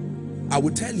 I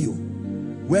will tell you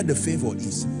where the favor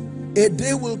is. A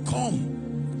day will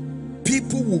come,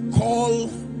 people will call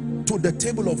to the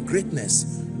table of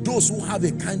greatness those who have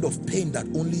a kind of pain that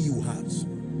only you have,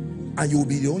 and you will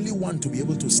be the only one to be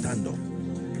able to stand up.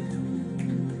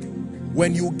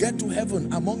 When you get to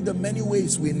heaven, among the many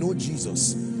ways we know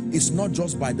Jesus, it's not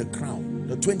just by the crown.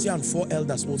 The 24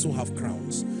 elders also have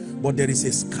crowns, but there is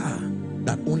a scar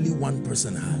that only one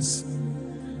person has.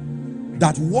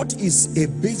 That what is a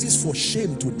basis for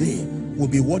shame today will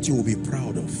be what you will be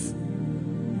proud of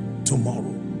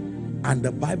tomorrow. And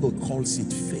the Bible calls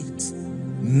it faith.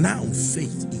 Now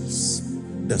faith is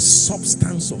the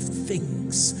substance of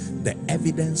things, the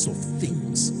evidence of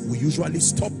things. We usually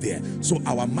stop there, so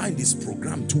our mind is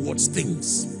programmed towards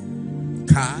things.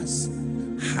 Cars,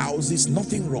 houses,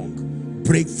 nothing wrong.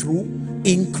 Breakthrough,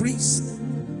 increase.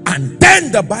 And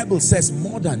then the Bible says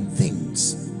more than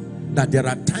things, that there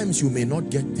are times you may not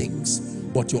get things.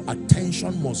 but your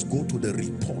attention must go to the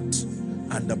report.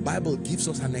 And the Bible gives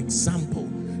us an example.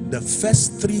 The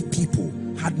first three people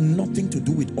had nothing to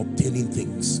do with obtaining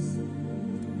things.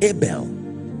 Abel,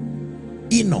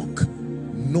 Enoch,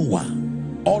 Noah,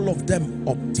 all of them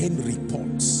obtained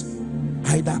reports,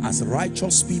 either as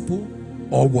righteous people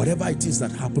or whatever it is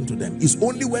that happened to them. It's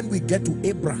only when we get to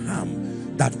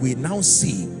Abraham that we now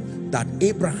see that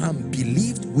Abraham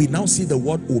believed. We now see the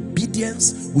word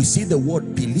obedience, we see the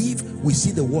word believe, we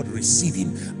see the word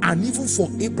receiving. And even for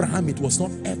Abraham, it was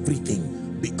not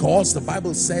everything, because the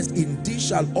Bible says, in thee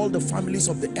shall all the families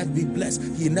of the earth be blessed.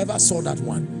 He never saw that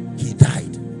one. He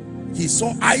died. He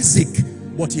saw Isaac,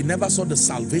 but he never saw the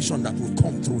salvation that would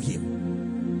come through him.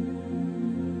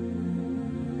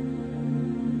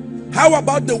 How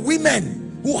about the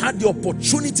women who had the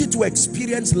opportunity to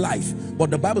experience life, but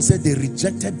the Bible said they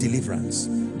rejected deliverance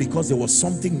because there was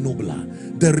something nobler?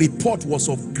 The report was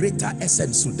of greater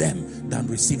essence to them than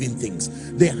receiving things.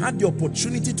 They had the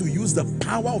opportunity to use the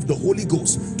power of the Holy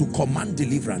Ghost to command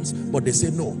deliverance, but they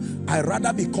said, no, I'd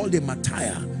rather be called a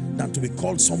martyr than to be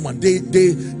called someone. They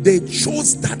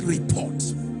chose that report.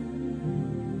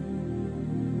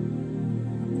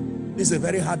 This is a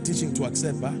very hard teaching to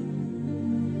accept, huh?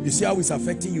 You see how it's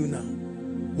affecting you now?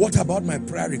 What about my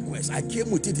prayer request? I came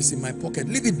with it, it's in my pocket.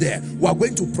 Leave it there. We are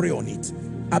going to pray on it.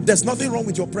 There's nothing wrong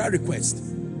with your prayer request.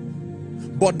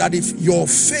 But that if your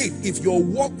faith, if your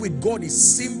walk with God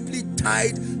is simply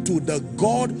tied to the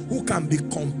God who can be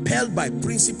compelled by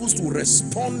principles to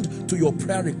respond to your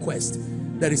prayer request,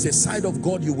 there is a side of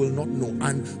God you will not know.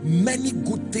 And many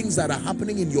good things that are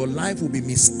happening in your life will be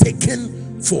mistaken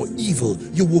for evil.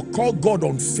 You will call God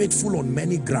unfaithful on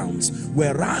many grounds,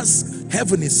 whereas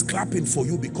heaven is clapping for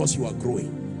you because you are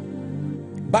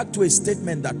growing. Back to a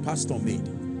statement that Pastor made.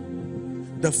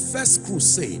 The first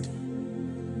crusade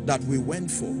that we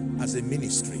went for as a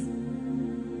ministry,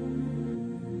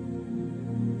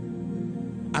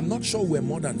 I'm not sure we're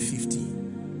more than 50.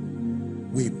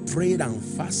 We prayed and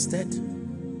fasted.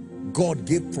 God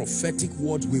gave prophetic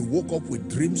words. We woke up with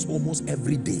dreams almost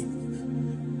every day.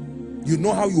 You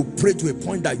know how you pray to a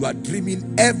point that you are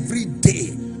dreaming every day.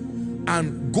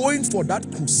 And going for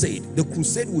that crusade, the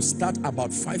crusade will start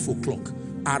about 5 o'clock.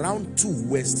 Around 2,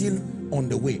 we're still on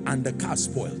the way, and the car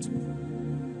spoiled.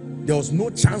 There was no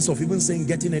chance of even saying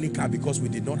getting any car because we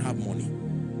did not have money.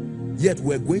 Yet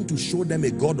we're going to show them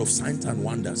a God of signs and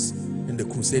wonders in the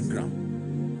crusade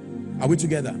ground. Are we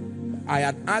together? I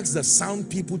had asked the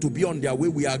sound people to be on their way.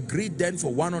 We agreed then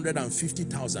for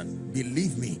 150,000.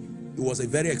 Believe me, it was a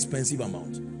very expensive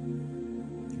amount.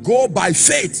 Go by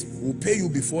faith, we'll pay you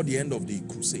before the end of the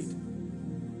crusade.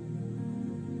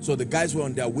 So the guys were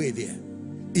on their way there.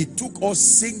 It took us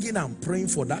singing and praying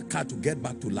for that car to get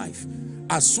back to life.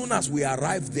 As soon as we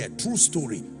arrived there, true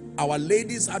story, our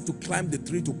ladies had to climb the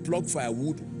tree to plug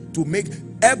firewood to make.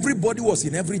 Everybody was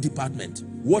in every department.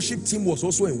 Worship team was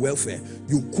also in welfare.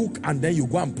 You cook and then you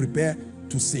go and prepare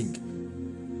to sing.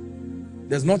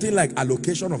 There's nothing like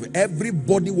allocation of.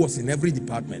 Everybody was in every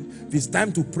department. If it's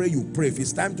time to pray, you pray. If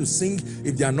it's time to sing,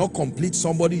 if they are not complete,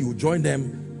 somebody, you join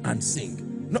them and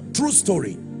sing. No, true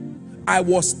story. I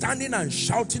was standing and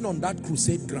shouting on that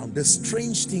crusade ground. The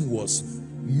strange thing was,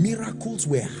 miracles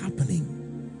were happening.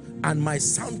 And my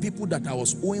sound people that I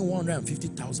was owing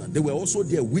 150,000, they were also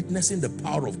there witnessing the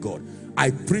power of God.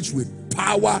 I preached with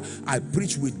power. I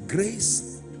preached with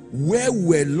grace. Where we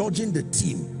were lodging the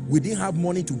team, we didn't have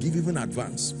money to give even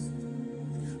advance.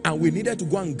 And we needed to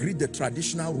go and greet the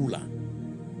traditional ruler.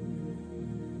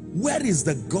 Where is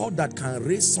the God that can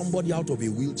raise somebody out of a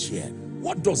wheelchair?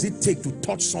 What does it take to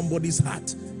touch somebody's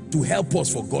heart to help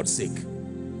us for God's sake?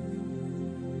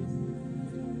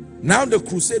 Now the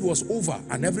crusade was over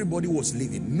and everybody was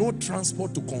leaving. No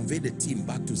transport to convey the team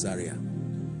back to Zaria.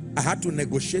 I had to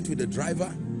negotiate with the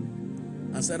driver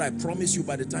and said, I promise you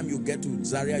by the time you get to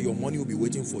Zaria, your money will be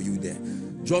waiting for you there.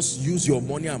 Just use your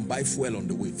money and buy fuel on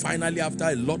the way. Finally, after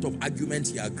a lot of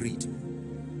arguments, he agreed.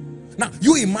 Now,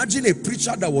 you imagine a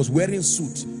preacher that was wearing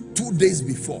suit 2 days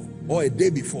before or a day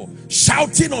before,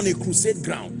 shouting on a crusade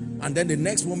ground. And then the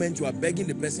next moment you are begging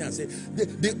the person and say,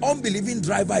 the unbelieving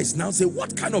driver is now saying,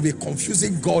 what kind of a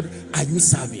confusing God are you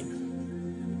serving?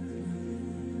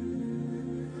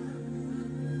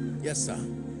 Yes, sir.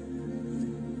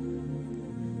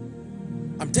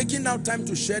 I'm taking now time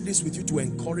to share this with you to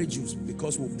encourage you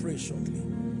because we'll pray shortly.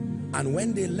 And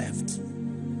when they left,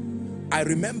 I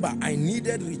remember I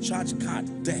needed recharge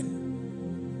card then.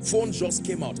 Phone just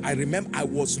came out. I remember I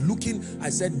was looking, I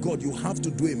said, God, you have to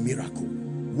do a miracle.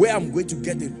 Where I'm going to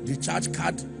get a recharge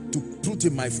card to put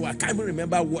in my phone. I can't even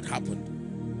remember what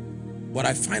happened. But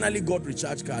I finally got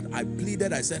recharge card. I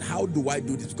pleaded, I said, how do I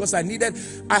do this? Because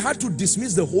I had to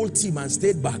dismiss the whole team and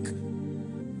stayed back.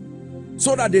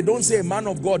 So that they don't say a man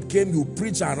of God came, you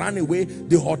preached and ran away.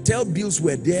 The hotel bills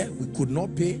were there, we could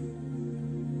not pay.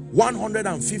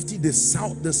 150, the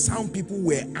sound people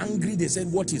were angry. They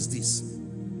said, what is this?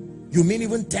 You mean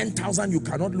even 10,000 you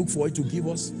cannot look for it to give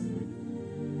us?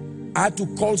 I had to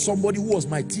call somebody who was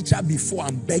my teacher before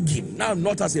and beg him, now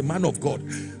not as a man of God,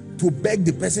 to beg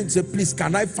the person to say, please,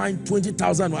 can I find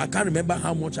 20,000? I can't remember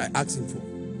how much I asked him for.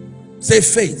 Say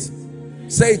faith.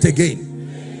 Say it again.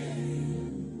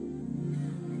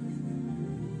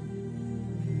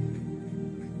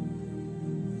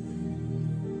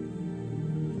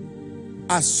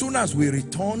 As soon as we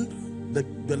returned,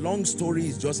 the long story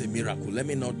is just a miracle. Let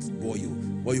me not bore you.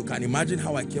 But you can imagine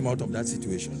how I came out of that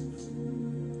situation.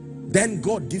 Then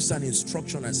God gives an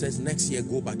instruction and says, next year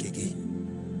go back again.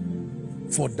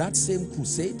 For that same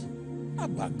crusade,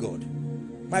 about God.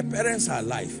 My parents are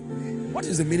alive. What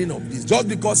is the meaning of this? Just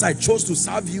because I chose to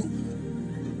serve you?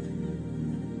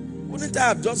 Wouldn't I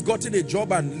have just gotten a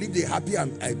job and lived a happy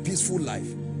and a peaceful life?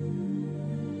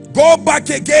 Go back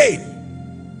again.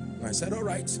 I said, all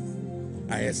right.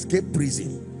 I escaped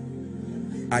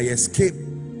prison. I escaped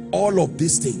all of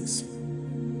these things.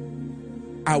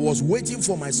 I was waiting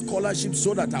for my scholarship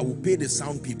so that I would pay the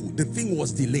sound people. The thing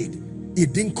was delayed.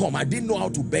 It didn't come. I didn't know how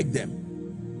to beg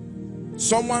them.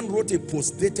 Someone wrote a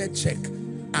post-dated check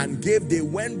and gave. They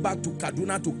went back to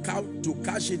Kaduna to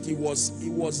cash it. It was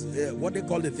what they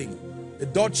call the thing, a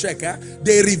dot check.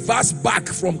 They reversed back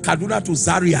from Kaduna to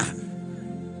Zaria.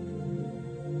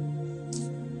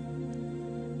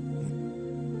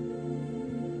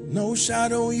 No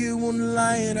shadow you won't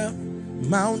light up,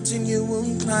 mountain you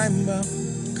won't climb up,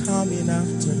 coming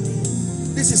after me.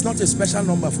 This is not a special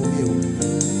number for me.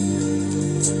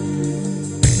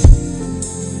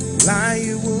 Lie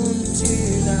you won't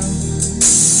tear down.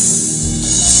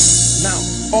 Now,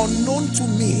 unknown to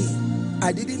me,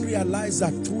 I didn't realize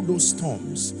that through those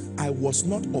storms, I was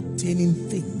not obtaining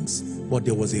things, but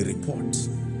there was a report.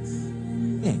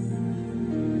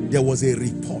 There was a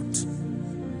report.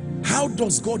 How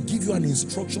does God give you an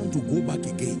instruction to go back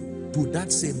again to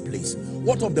that same place?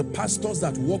 What of the pastors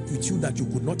that worked with you that you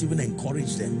could not even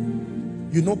encourage them?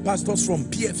 You know, pastors from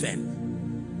PFN,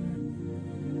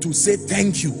 to say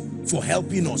thank you for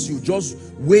helping us, you just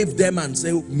wave them and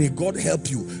say, may God help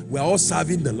you. We're all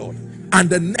serving the Lord. And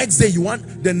the next year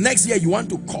you want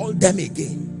to call them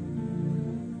again.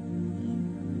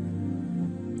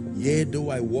 Yea,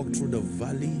 though I walk through the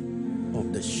valley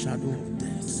of the shadow of death,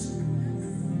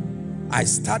 I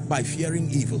start by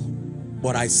fearing evil,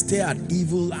 but I stay at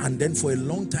evil, and then for a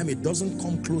long time it doesn't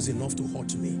come close enough to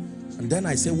hurt me. And then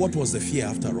I say, what was the fear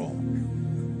after all?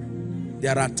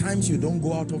 There are times you don't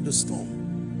go out of the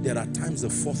storm. There are times the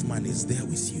fourth man is there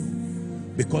with you,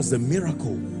 because the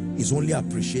miracle is only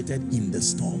appreciated in the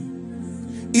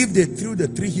storm. If they threw the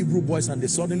 3 Hebrew boys and they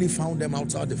suddenly found them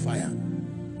outside the fire,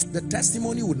 the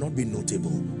testimony would not be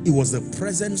notable. It was the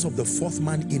presence of the fourth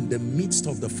man in the midst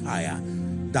of the fire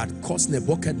that caused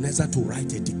Nebuchadnezzar to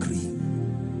write a decree.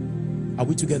 Are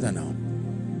we together now?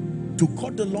 To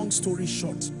cut the long story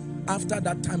short, after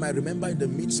that time, I remember in the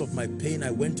midst of my pain,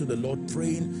 I went to the Lord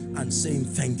praying and saying,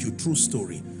 thank you. True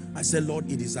story. I said, Lord,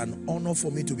 it is an honor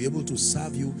for me to be able to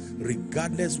serve you,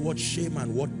 regardless what shame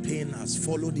and what pain has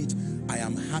followed it. I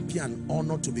am happy and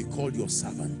honored to be called your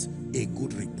servant. A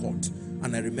good report.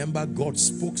 And I remember God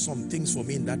spoke some things for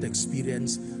me in that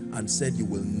experience and said, you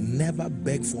will never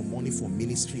beg for money for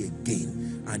ministry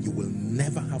again, and you will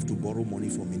never have to borrow money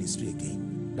for ministry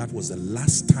again. That was the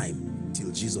last time till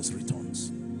Jesus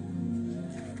returns.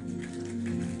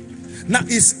 Now,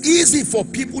 it's easy for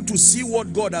people to see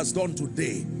what God has done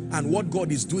today and what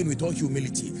God is doing with all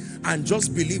humility and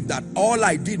just believe that all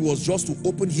I did was just to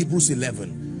open Hebrews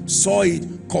 11, saw it,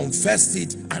 confessed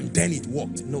it, and then it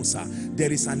worked. No, sir.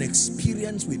 There is an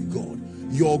experience with God.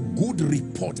 Your good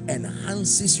report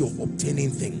enhances your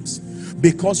obtaining things,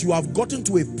 because you have gotten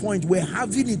to a point where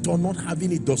having it or not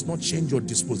having it does not change your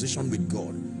disposition with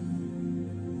God.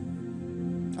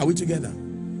 Are we together?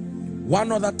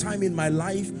 One other time in my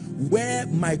life where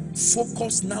my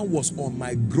focus now was on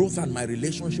my growth and my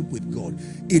relationship with God,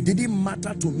 it didn't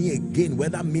matter to me again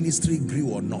whether ministry grew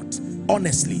or not.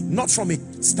 honestly, not from a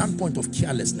standpoint of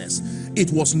carelessness,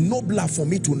 it was nobler for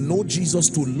me to know Jesus,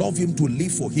 to love him, to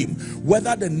live for him.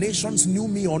 Whether the nations knew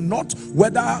me or not,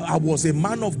 whether I was a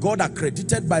man of God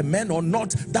accredited by men or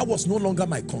not, that was no longer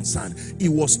my concern. It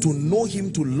was to know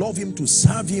him, to love him, to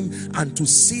serve him, and to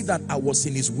see that I was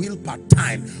in his will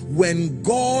part-time. When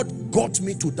God got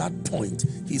me to that point,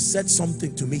 he said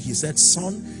something to me. He said,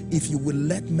 son, if you will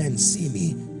let men see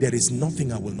me, there is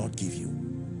nothing I will not give you.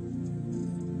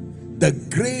 The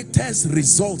greatest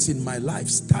results in my life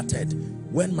started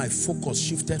when my focus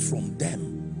shifted from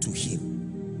them to him.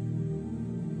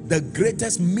 The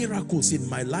greatest miracles in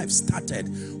my life started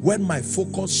when my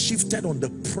focus shifted on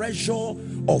the pressure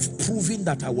of proving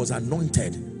that I was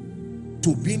anointed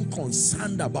to being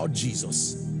concerned about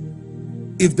Jesus.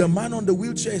 If the man on the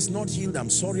wheelchair is not healed, I'm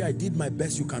sorry, I did my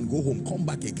best, you can go home, come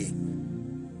back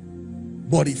again.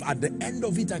 But if at the end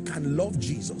of it I can love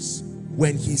Jesus,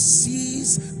 when he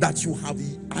sees that you have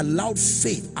allowed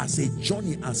faith as a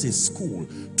journey, as a school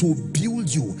to build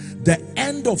you, the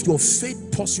end of your faith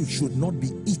pursuit should not be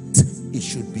it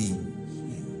should be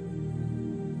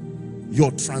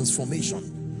your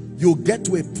transformation. You get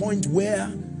to a point where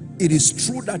it is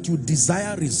true that you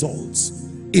desire results.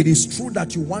 It is true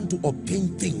that you want to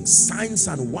obtain things, signs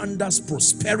and wonders,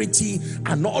 prosperity,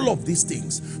 and all of these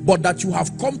things, but that you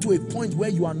have come to a point where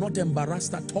you are not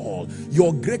embarrassed at all.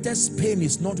 Your greatest pain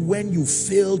is not when you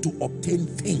fail to obtain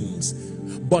things,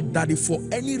 but that if for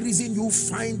any reason you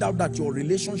find out that your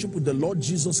relationship with the Lord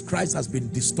Jesus Christ has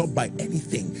been disturbed by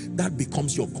anything, that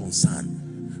becomes your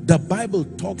concern. The Bible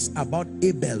talks about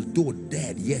Abel, though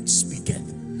dead, yet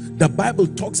speaketh. The Bible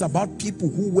talks about people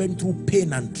who went through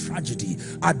pain and tragedy.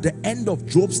 At the end of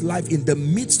Job's life, in the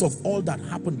midst of all that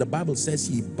happened, the Bible says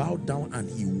he bowed down and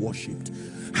he worshipped.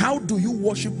 How do you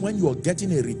worship when you are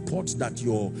getting a report that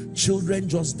your children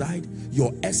just died,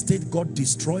 your estate got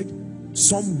destroyed,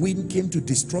 some wind came to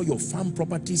destroy your farm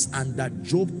properties, and that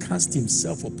Job cast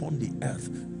himself upon the earth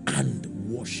and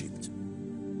worshipped?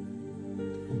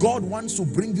 God wants to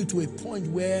bring you to a point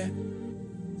where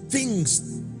things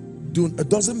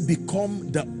doesn't become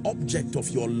the object of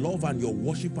your love and your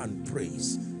worship and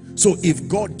praise. So if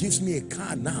God gives me a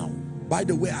car now, by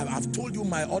the way, I've told you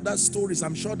my other stories.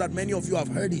 I'm sure that many of you have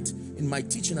heard it in my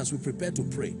teaching as we prepare to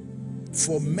pray.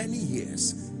 For many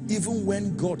years, even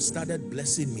when God started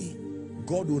blessing me,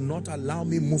 God will not allow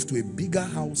me move to a bigger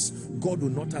house. God will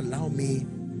not allow me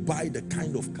buy the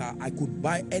kind of car. I could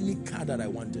buy any car that I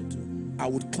wanted to. I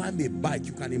would climb a bike,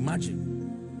 you can imagine.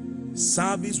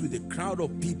 Service with a crowd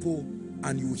of people,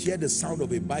 and you hear the sound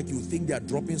of a bike, you think they are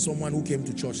dropping someone who came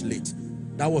to church late.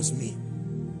 That was me.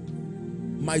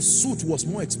 My suit was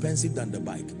more expensive than the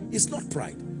bike. It's not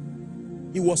pride.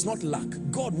 It was not lack.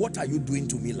 God, what are you doing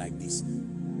to me like this?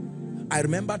 I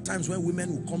remember times when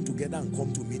women would come together and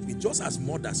come to meet me, just as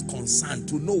mothers, concerned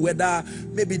to know whether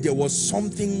maybe there was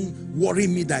something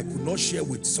worrying me that I could not share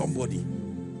with somebody.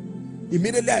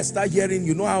 Immediately I start hearing,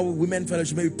 you know how women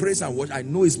fellowship, maybe praise and watch, I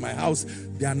know it's my house,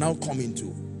 they are now coming to.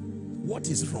 What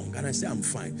is wrong? And I say, I'm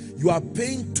fine. You are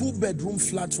paying 2-bedroom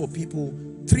flats for people,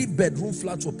 3-bedroom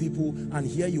flats for people, and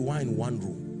here you are in one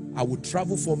room. I would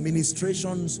travel for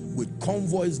ministrations with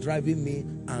convoys driving me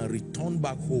and return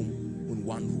back home in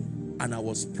one room. And I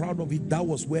was proud of it. That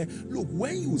was where, look,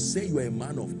 when you say you are a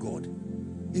man of God,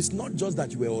 it's not just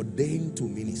that you were ordained to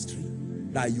ministry,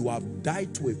 that you have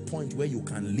died to a point where you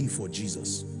can live for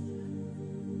Jesus.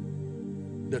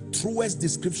 The truest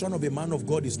description of a man of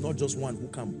God is not just one who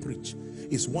can preach.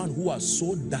 It's one who has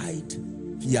so died,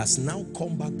 he has now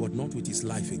come back, but not with his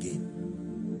life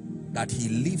again. That he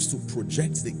lives to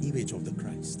project the image of the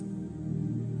Christ.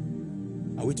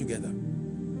 Are we together?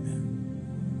 Yeah.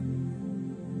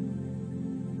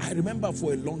 I remember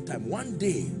for a long time, one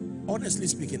day, honestly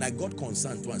speaking, I got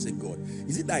concerned to and said, God,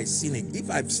 is it that I sin?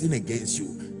 If I've sinned against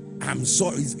you, I'm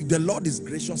sorry. The Lord is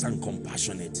gracious and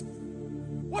compassionate.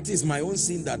 What is my own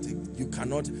sin that you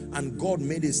cannot? And God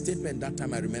made a statement that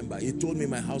time, I remember. He told me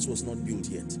my house was not built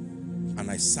yet.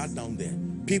 And I sat down there.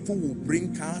 People will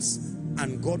bring cars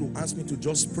and God will ask me to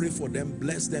just pray for them,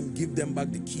 bless them, give them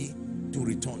back the key to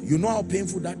return. You know how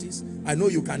painful that is? I know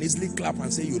you can easily clap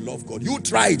and say you love God. You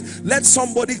tried. Let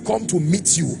somebody come to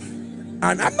meet you.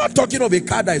 And I'm not talking of a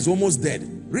car that is almost dead.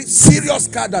 Serious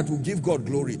car that will give God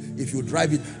glory if you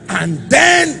drive it. And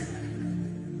then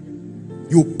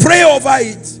you pray over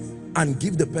it and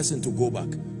give the person to go back.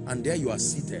 And there you are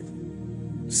seated.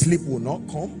 Sleep will not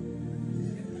come.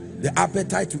 The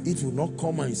appetite to eat will not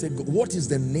come. And you say, what is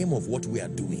the name of what we are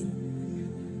doing?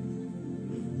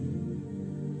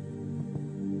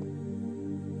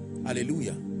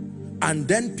 Hallelujah. And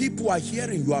then people are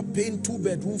hearing you are paying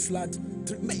 2-bedroom flat.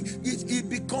 It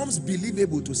becomes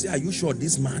believable to say, are you sure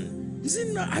this man,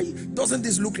 doesn't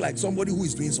this look like somebody who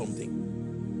is doing something?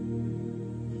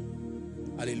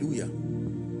 Hallelujah.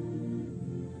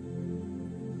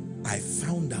 I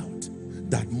found out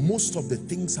that most of the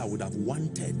things I would have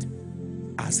wanted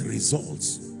as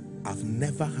results, I've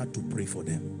never had to pray for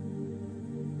them.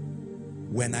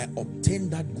 When I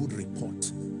obtained that good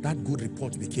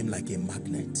report became like a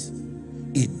magnet.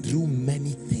 It drew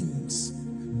many things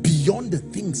beyond the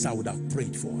things I would have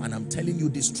prayed for. And I'm telling you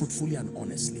this truthfully and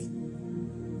honestly.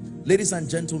 Ladies and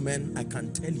gentlemen, I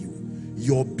can tell you,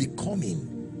 your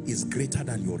becoming is greater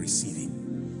than your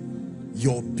receiving.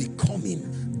 Your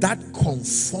becoming, that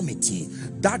conformity,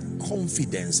 that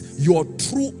confidence, your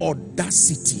true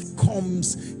audacity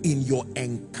comes in your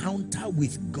encounter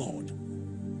with God.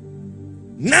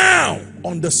 Now,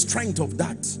 on the strength of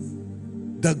that,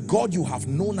 the God you have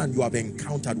known and you have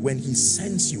encountered, when he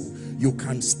sends you, you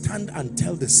can stand and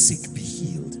tell the sick, be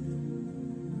healed.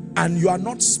 And you are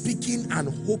not speaking and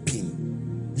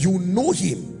hoping. You know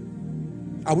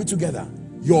him. Are we together?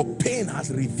 Your pain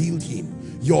has revealed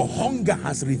him. Your hunger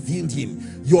has revealed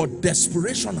him. Your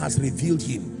desperation has revealed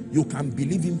him. You can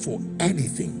believe him for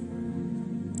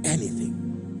anything. Anything.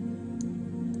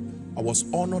 I was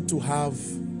honored to have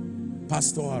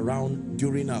pastor around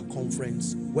during our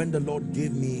conference when the Lord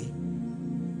gave me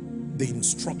the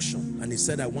instruction, and he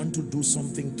said, I want to do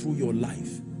something through your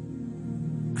life.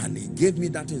 And he gave me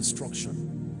that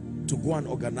instruction to go and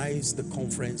organize the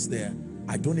conference there.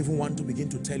 I don't even want to begin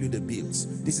to tell you the bills.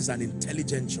 This is an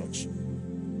intelligent church.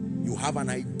 You have an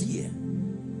idea.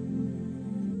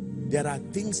 There are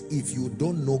things, if you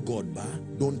don't know God,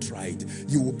 don't try it.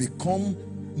 You will become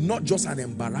not just an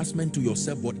embarrassment to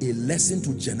yourself, but a lesson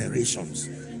to generations.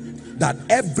 That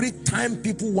every time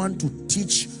people want to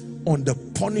teach on the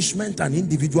punishment an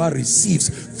individual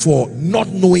receives for not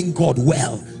knowing God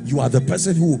well, you are the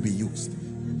person who will be used.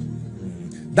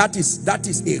 That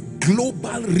is a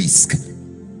global risk.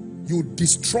 You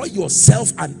destroy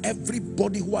yourself and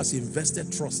everybody who has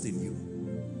invested trust in you.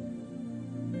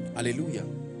 Hallelujah.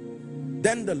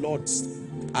 Then the Lord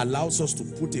allows us to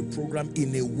put a program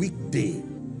in a weekday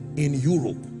in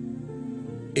Europe.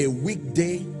 A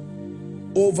weekday,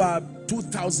 over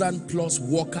 2,000 plus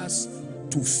workers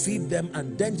to feed them,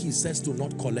 and then he says to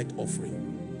not collect offering.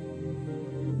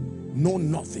 No,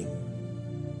 nothing.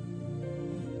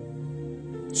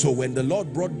 So when the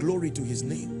Lord brought glory to his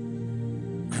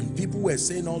name and people were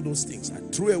saying all those things, I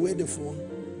threw away the phone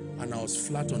and I was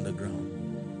flat on the ground.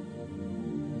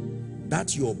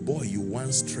 That's your boy you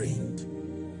once trained.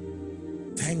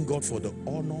 Thank God for the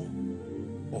honor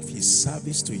of his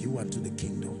service to you and to the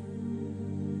kingdom.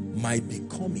 My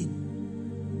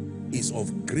becoming is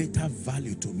of greater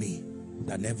value to me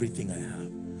than everything I have.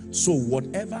 So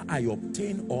whatever I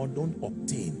obtain or don't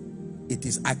obtain, it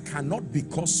is, I cannot,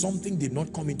 because something did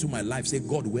not come into my life, say,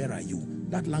 God, where are you?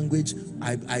 That language,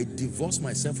 I divorce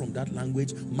myself from that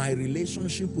language. My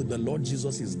relationship with the Lord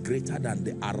Jesus is greater than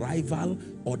the arrival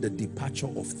or the departure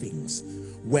of things.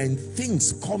 When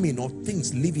things come in or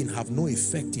things living have no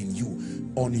effect in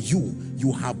you, on you,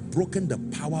 you have broken the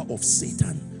power of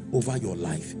Satan over your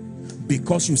life.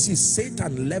 Because you see,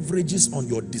 Satan leverages on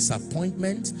your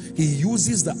disappointment. He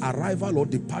uses the arrival or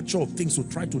departure of things to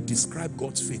try to describe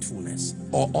God's faithfulness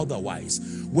or otherwise.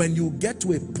 When you get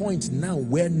to a point now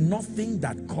where nothing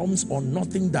that comes or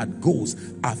nothing that goes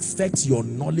affects your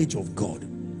knowledge of God.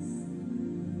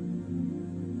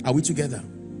 Are we together?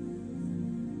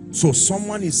 So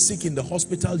someone is sick in the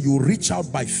hospital, you reach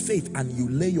out by faith and you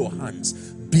lay your hands,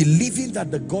 believing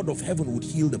that the God of heaven would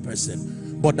heal the person.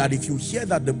 But that if you hear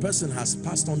that the person has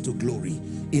passed on to glory,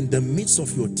 in the midst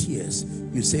of your tears,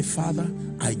 you say, Father,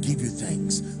 I give you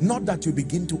thanks. Not that you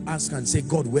begin to ask and say,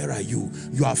 God, where are you?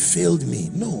 You have failed me.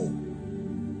 No.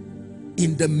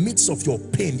 In the midst of your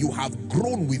pain, you have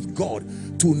grown with God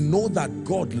to know that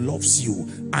God loves you,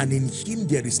 and in him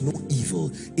there is no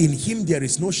evil. In him there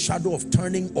is no shadow of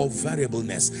turning or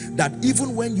variableness. That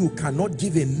even when you cannot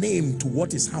give a name to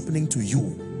what is happening to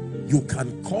you, you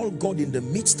can call God in the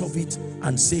midst of it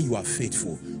and say you are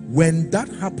faithful. When that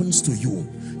happens to you,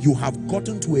 you have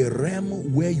gotten to a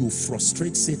realm where you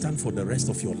frustrate Satan for the rest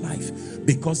of your life,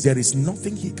 because there is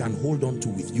nothing he can hold on to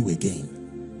with you again.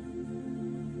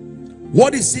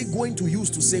 What is he going to use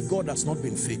to say God has not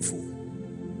been faithful?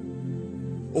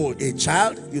 Oh, a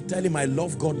child, you tell him I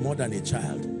love God more than a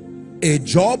child. A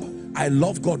job, I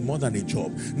love God more than a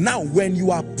job. Now, when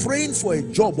you are praying for a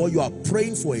job or you are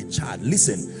praying for a child,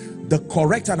 listen, the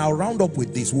correct, and I'll round up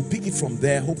with this, we'll pick it from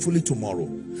there hopefully tomorrow.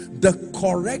 The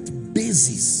correct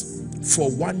basis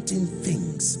for wanting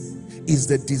things is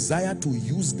the desire to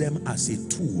use them as a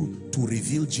tool to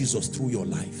reveal Jesus through your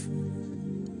life.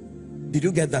 Did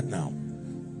you get that now?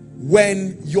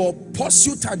 When your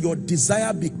pursuit and your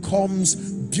desire becomes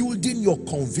building your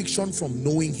conviction from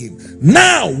knowing him.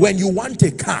 Now, when you want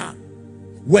a car,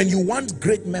 when you want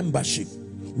great membership,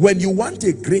 when you want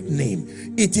a great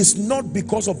name, it is not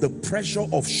because of the pressure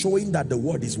of showing that the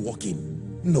word is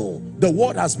working. No, the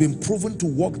word has been proven to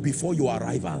work before your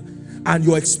arrival, and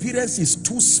your experience is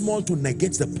too small to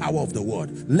negate the power of the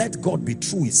word. Let God be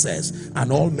true, it says,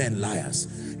 and all men liars.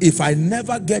 If I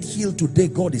never get healed today,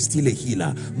 God is still a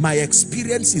healer. My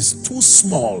experience is too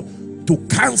small to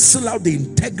cancel out the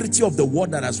integrity of the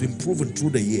word that has been proven through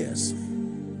the years.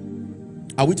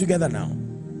 Are we together now?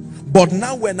 But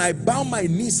now when I bow my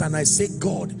knees and I say,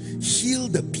 God, heal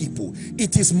the people,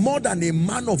 it is more than a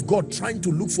man of God trying to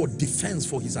look for defense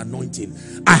for his anointing.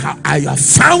 I have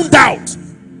found out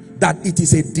that it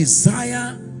is a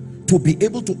desire to be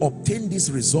able to obtain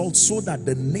these results so that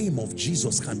the name of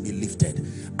Jesus can be lifted.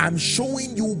 I'm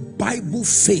showing you Bible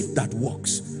faith that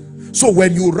works. So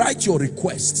when you write your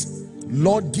request,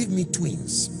 Lord, give me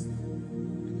twins.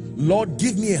 Lord,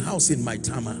 give me a house in my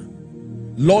Tama.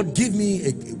 Lord, give me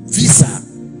a visa.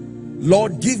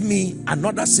 Lord, give me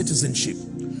another citizenship.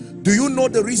 Do you know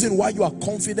the reason why you are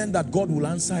confident that God will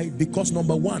answer it? Because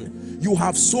number one, you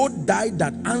have so died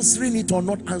that answering it or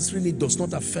not answering it does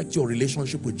not affect your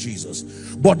relationship with Jesus.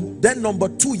 But then number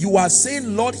two, you are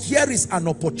saying, Lord, here is an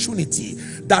opportunity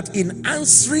that in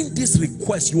answering this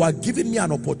request, you are giving me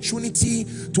an opportunity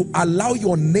to allow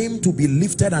your name to be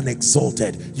lifted and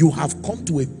exalted. You have come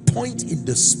to a point in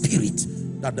the spirit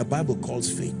that the Bible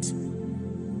calls faith.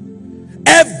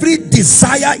 Every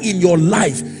desire in your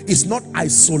life is not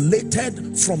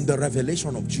isolated from the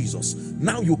revelation of Jesus.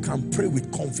 Now you can pray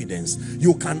with confidence.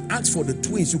 You can ask for the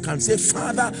twins. You can say,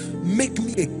 Father, make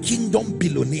me a kingdom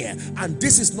billionaire. And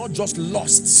this is not just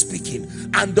lost speaking.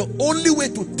 And the only way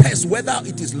to test whether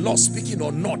it is lost speaking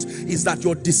or not is that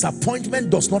your disappointment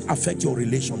does not affect your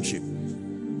relationship.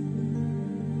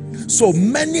 So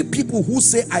many people who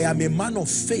say, I am a man of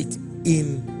faith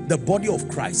in the body of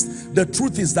Christ, the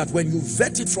truth is that when you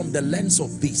vet it from the lens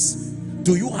of this,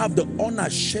 do you have the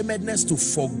unashamedness to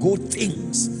forego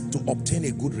things to obtain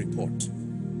a good report?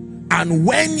 And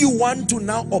when you want to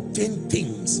now obtain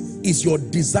things, is your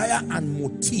desire and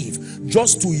motive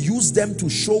just to use them to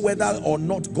show whether or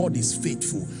not God is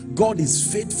faithful? God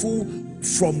is faithful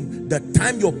from the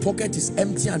time your pocket is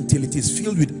empty until it is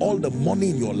filled with all the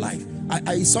money in your life.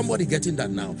 Is somebody getting that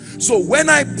now? So when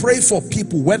I pray for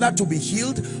people, whether to be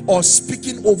healed or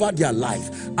speaking over their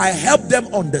life, I help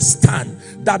them understand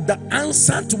that the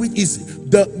answer to it is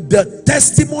the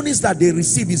testimonies that they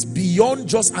receive is beyond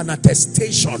just an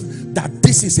attestation that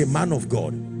this is a man of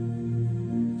God.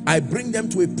 I bring them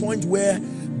to a point where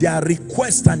their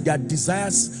requests and their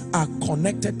desires are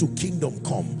connected to kingdom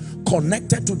come,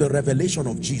 connected to the revelation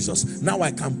of Jesus. Now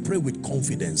I can pray with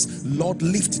confidence. Lord,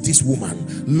 lift this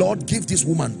woman. Lord, give this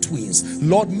woman twins.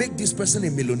 Lord, make this person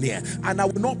a millionaire. And I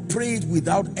will not pray it with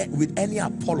any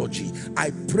apology.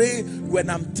 I pray when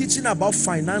I'm teaching about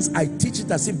finance, I teach it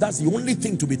as if that's the only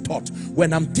thing to be taught.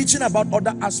 When I'm teaching about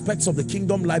other aspects of the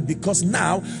kingdom life, because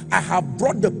now I have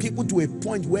brought the people to a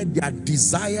point where their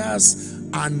desires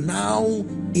are now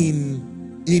in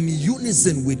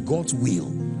unison with God's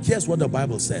will. Here's what the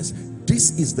Bible says.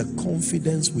 This is the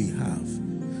confidence we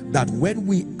have, that when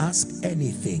we ask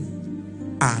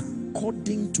anything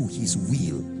according to his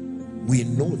will, we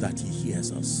know that he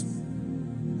hears us.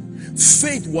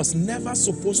 Faith was never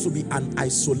supposed to be an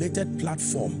isolated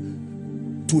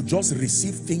platform to just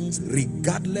receive things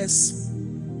regardless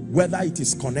whether it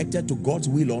is connected to God's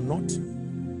will or not.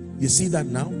 You see that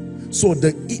now? So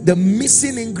the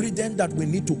missing ingredient that we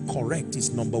need to correct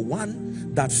is, number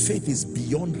one, that faith is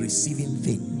beyond receiving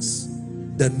things.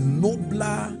 The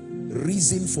nobler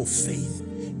reason for faith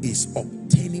is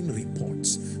obtaining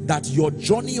reports. That your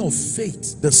journey of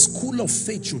faith, the school of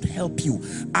faith, should help you.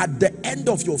 At the end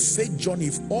of your faith journey,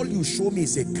 if all you show me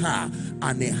is a car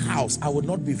and a house, I will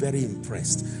not be very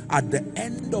impressed. At the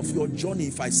end of your journey,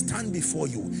 if I stand before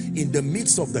you in the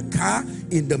midst of the car,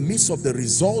 in the midst of the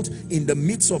result, in the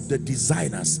midst of the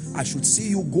designers, I should see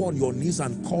you go on your knees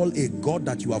and call a God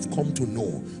that you have come to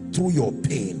know through your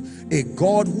pain. A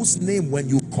God whose name, when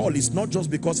you call, is not just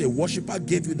because a worshiper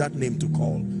gave you that name to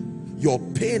call. Your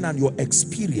pain and your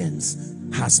experience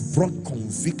has brought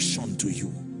conviction to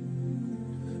you.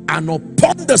 And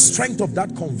upon the strength of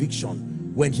that conviction,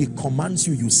 When he commands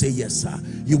you, you say yes sir.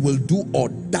 You will do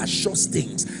audacious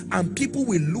things, and people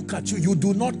will look at you. You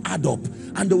do not add up,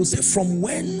 and they will say, from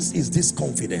whence is this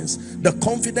confidence? The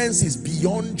confidence is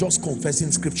beyond just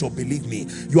confessing scripture. Believe me,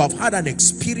 you have had an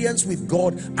experience with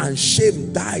God, and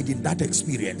shame died in that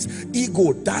experience,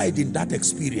 ego died in that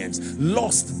experience,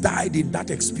 lust died in that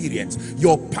experience.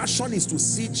 Your passion is to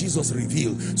see Jesus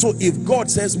revealed. So if God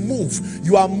says move,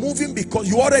 you are moving because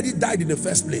you already died in the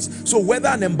first place. So whether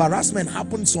an embarrassment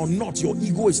happens or not, your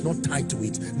ego is not tied to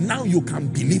it. Now you can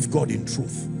believe God in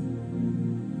truth.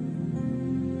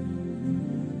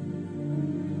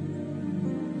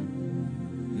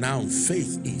 Now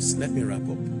faith is, let me wrap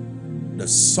up, the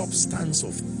substance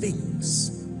of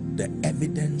things, the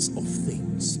evidence of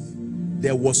things.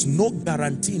 There was no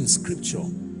guarantee in scripture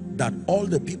that all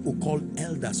the people called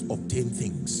elders obtain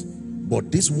things,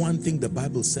 but this one thing the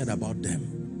Bible said about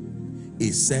them,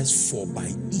 it says, for by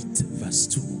it, verse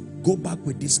 2, go back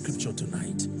with this scripture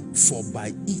tonight, for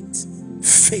by it,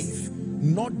 faith,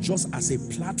 not just as a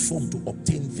platform to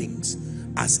obtain things,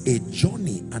 as a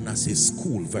journey and as a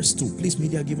school. Verse 2, please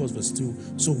media, give us verse 2,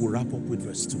 so we'll wrap up with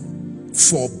verse 2.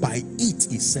 For by it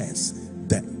says,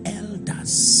 the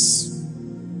elders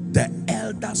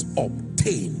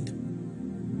obtained.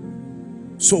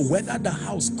 So whether the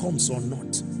house comes or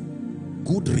not,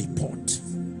 good report,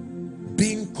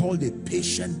 being called a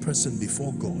patient person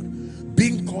before God,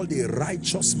 being called a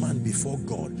righteous man before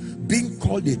God, being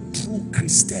called a true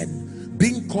Christian,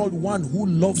 being called one who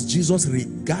loves Jesus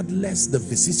regardless the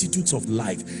vicissitudes of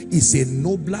life, is a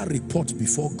nobler report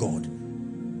before God.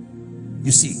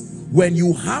 You see, when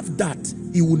you have that,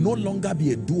 it will no longer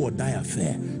be a do or die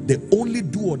affair. The only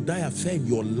do or die affair in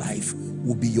your life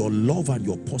will be your love and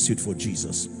your pursuit for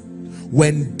Jesus.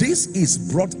 When this is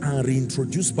brought and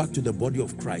reintroduced back to the body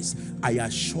of Christ, I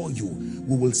assure you,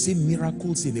 we will see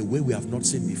miracles in a way we have not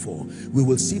seen before. We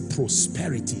will see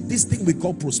prosperity. This thing we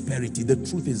call prosperity, the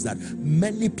truth is that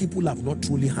many people have not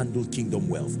truly handled kingdom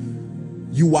wealth.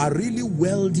 You are really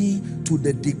wealthy to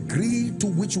the degree to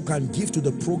which you can give to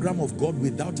the program of God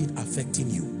without it affecting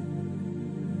you.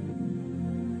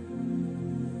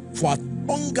 For as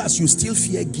long as you still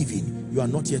fear giving, you are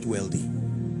not yet wealthy.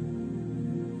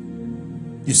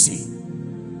 You see,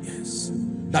 yes,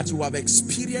 that you have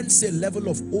experienced a level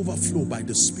of overflow by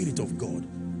the Spirit of God,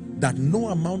 that no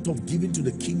amount of giving to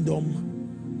the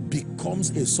kingdom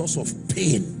becomes a source of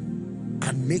pain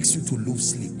and makes you to lose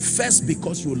sleep. First,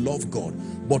 because you love God,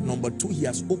 but number two, he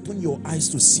has opened your eyes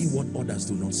to see what others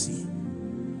do not see.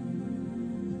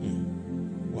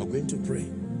 We're going to pray.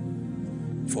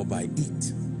 For by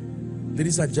it,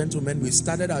 ladies and gentlemen, we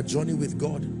started our journey with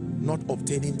God not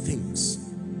obtaining things,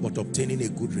 but obtaining a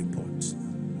good report.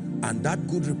 And that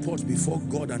good report before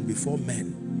God and before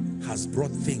men has brought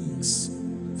things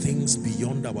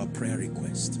beyond our prayer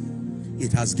request.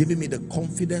 It has given me the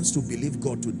confidence to believe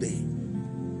God today.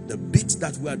 The bit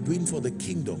that we are doing for the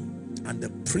kingdom and the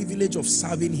privilege of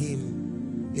serving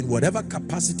him in whatever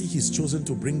capacity he's chosen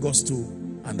to bring us to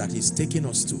and that he's taking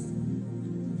us to.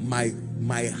 My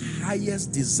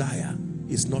highest desire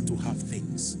is not to have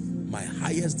things. My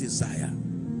highest desire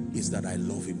is that I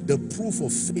love him. The proof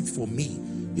of faith for me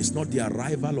is not the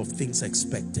arrival of things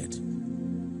expected.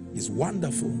 It's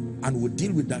wonderful, and we'll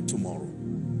deal with that tomorrow.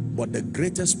 But the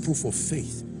greatest proof of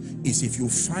faith is if you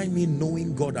find me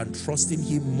knowing God and trusting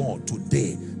him more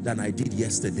today than I did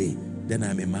yesterday, then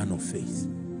I'm a man of faith.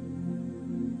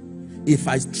 If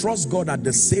I trust God at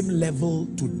the same level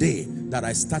today that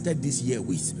I started this year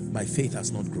with, my faith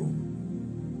has not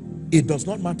grown. It does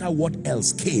not matter what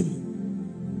else came.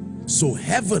 So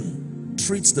heaven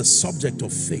treats the subject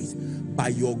of faith by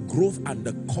your growth and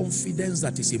the confidence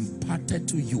that is imparted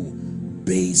to you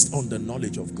based on the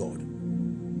knowledge of God.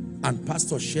 And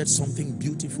Pastor shared something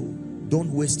beautiful.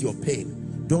 Don't waste your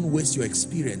pain. Don't waste your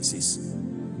experiences.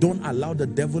 Don't allow the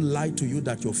devil lie to you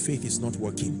that your faith is not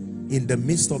working. In the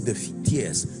midst of the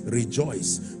tears,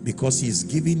 rejoice, because he is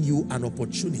giving you an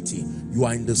opportunity. You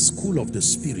are in the school of the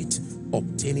Spirit,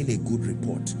 obtaining a good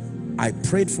report. I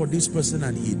prayed for this person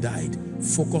and he died.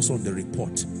 Focus on the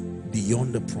report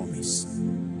beyond the promise.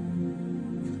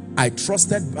 I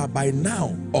trusted by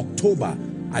now, October,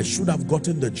 I should have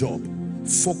gotten the job.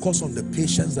 Focus on the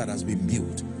patience that has been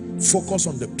built. Focus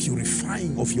on the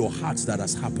purifying of your hearts that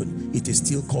has happened. It is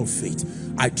still called faith.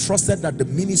 I trusted that the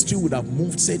ministry would have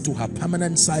moved, say, to her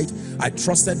permanent site. I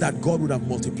trusted that God would have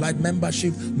multiplied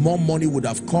membership. More money would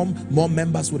have come. More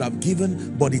members would have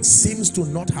given. But it seems to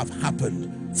not have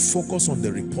happened. Focus on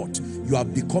the report. You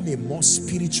have become a more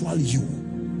spiritual you.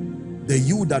 The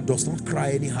you that does not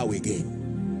cry anyhow again.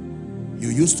 You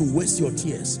used to waste your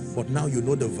tears, but now you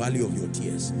know the value of your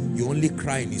tears. You only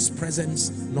cry in his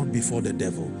presence, not before the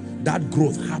devil. That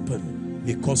growth happened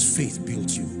because faith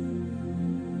built you.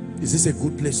 Is this a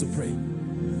good place to pray?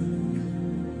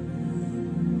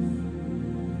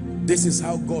 This is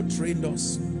how God trained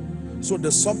us. So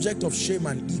the subject of shame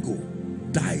and ego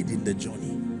died in the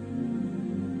journey.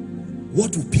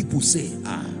 What do people say?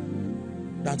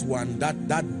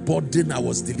 That burden, I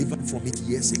was delivered from it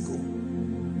years ago.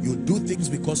 You do things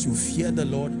because you fear the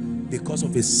Lord, because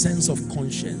of a sense of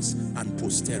conscience and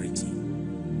posterity.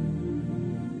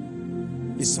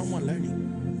 Is someone learning?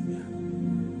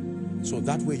 Yeah. So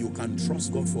that way you can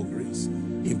trust God for grace.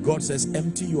 If God says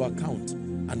empty your account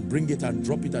and bring it and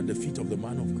drop it at the feet of the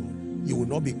man of God, you will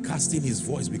not be casting his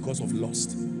voice because of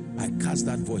lust. I cast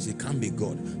that voice. It can't be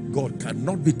God. God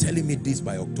cannot be telling me this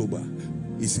by October.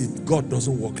 You see, God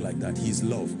doesn't work like that. He is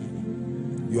love.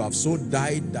 You have so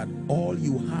died that all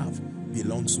you have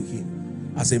belongs to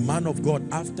him. As a man of God,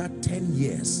 after 10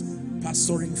 years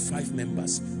pastoring 5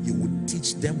 members, you would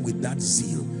teach them with that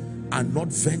zeal and not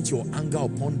vent your anger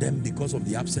upon them because of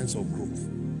the absence of growth.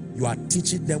 You are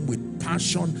teaching them with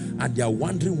passion, and they are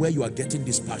wondering where you are getting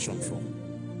this passion from.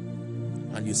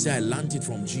 And you say, I learned it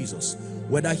from Jesus.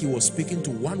 Whether he was speaking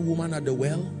to one woman at the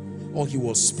well, or he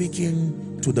was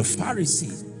speaking to the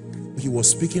Pharisees, he was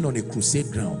speaking on a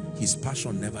crusade ground, his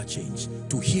passion never changed.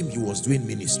 To him, he was doing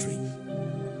ministry.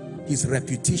 His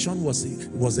reputation was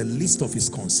a list of his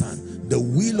concern. The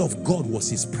will of God was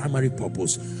his primary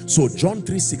purpose. So John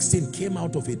 3:16 came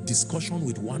out of a discussion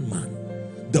with one man.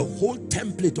 The whole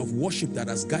template of worship that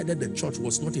has guided the church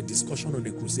was not a discussion on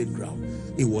a crusade ground.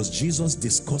 It was Jesus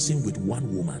discussing with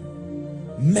one woman.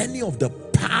 Many of the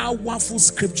powerful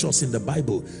scriptures in the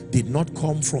Bible did not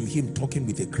come from him talking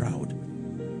with a crowd.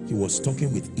 He was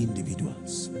talking with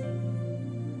individuals.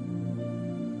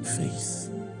 Faith.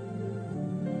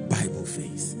 Bible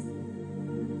faith.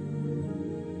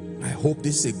 I hope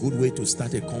this is a good way to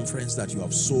start a conference that you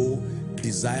have so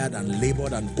desired and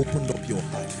labored and opened up your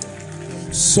heart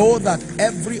for, so that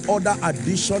every other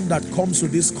addition that comes to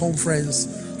this conference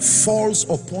falls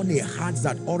upon a heart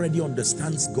that already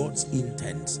understands God's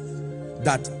intent.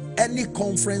 That any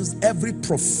conference, every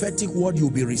prophetic word you'll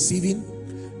be receiving,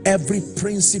 every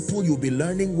principle you'll be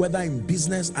learning, whether in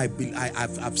business,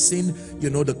 I've seen,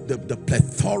 you know, the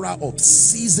plethora of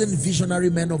seasoned visionary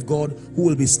men of God who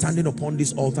will be standing upon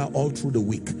this altar all through the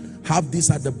week. Have this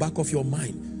at the back of your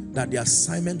mind, that the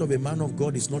assignment of a man of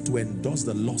God is not to endorse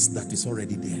the lust that is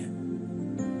already there.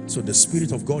 So the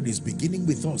Spirit of God is beginning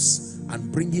with us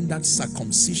and bringing that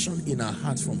circumcision in our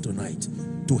hearts from tonight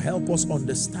to help us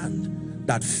understand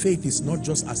that faith is not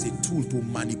just as a tool to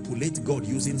manipulate God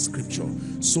using scripture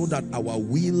so that our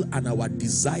will and our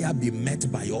desire be met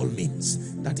by all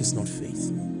means. That is not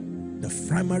faith. The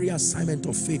primary assignment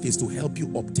of faith is to help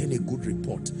you obtain a good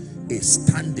report, a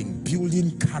standing,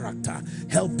 building character,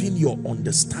 helping your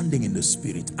understanding in the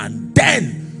spirit. And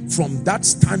then from that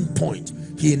standpoint,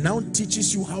 he now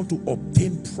teaches you how to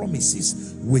obtain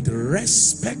promises with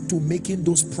respect to making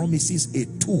those promises a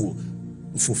tool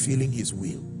fulfilling his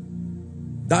will.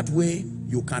 That way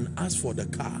you can ask for the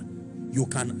car, you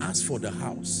can ask for the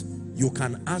house, you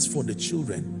can ask for the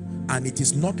children, and it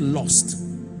is not lost,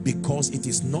 because it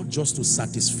is not just to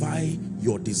satisfy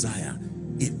your desire.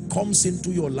 It comes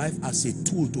into your life as a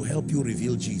tool to help you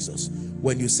reveal Jesus.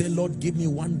 When you say, Lord, give me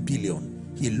 1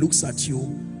 billion, he looks at you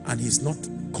and he's not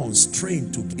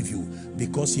constrained to give you,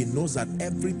 because he knows that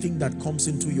everything that comes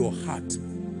into your heart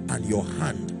and your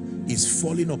hand is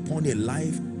falling upon a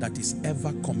life that is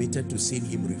ever committed to seeing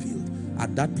him revealed.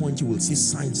 At that point, you will see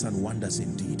signs and wonders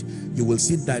indeed. You will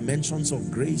see dimensions of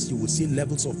grace. You will see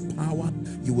levels of power.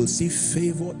 You will see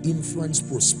favor, influence,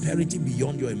 prosperity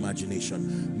beyond your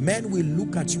imagination. Men will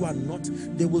look at you and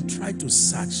they will try to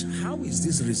search, how is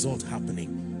this result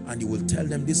happening? And you will tell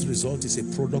them this result is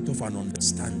a product of an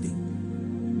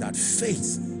understanding that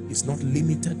faith is not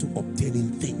limited to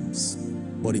obtaining things,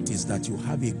 but it is that you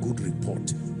have a good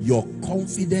report. Your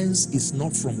confidence is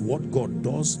not from what God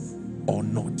does or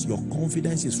not. Your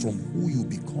confidence is from who you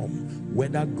become,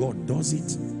 whether God does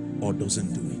it or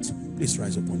doesn't do it. Please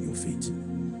rise upon your feet.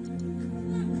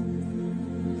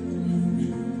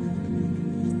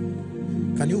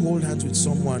 Can you hold hands with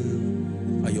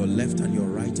someone at your left and your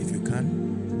right if you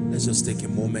can? Let's just take a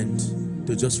moment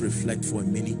to just reflect for a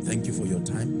minute. Thank you for your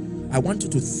time. I want you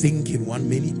to think in 1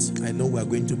 minute. I know we're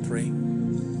going to pray,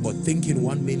 but think in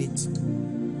 1 minute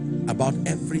about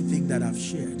everything that I've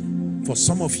shared. For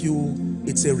some of you,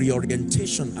 it's a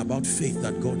reorientation about faith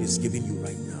that God is giving you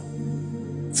right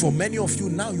now. For many of you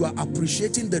now, you are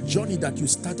appreciating the journey that you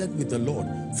started with the Lord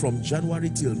from January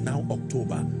till now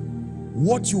October.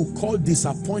 What you call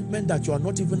disappointment that you are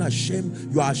not even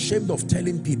ashamed, you are ashamed of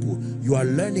telling people, you are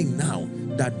learning now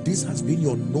that this has been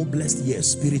your noblest year,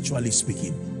 spiritually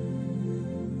speaking.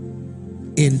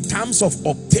 In terms of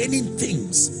obtaining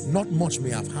things, not much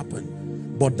may have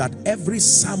happened, but that every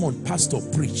sermon pastor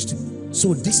preached,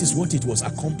 so this is what it was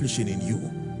accomplishing in you.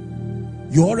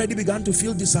 You already began to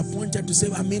feel disappointed to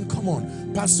say, I mean, come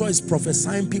on, pastor is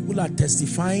prophesying, people are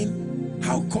testifying.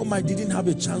 How come I didn't have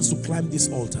a chance to climb this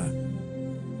altar?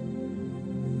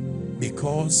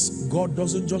 Because God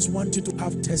doesn't just want you to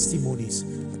have testimonies.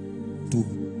 To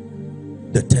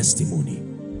the testimony,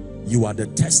 you are the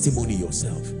testimony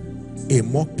yourself. A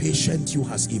more patient you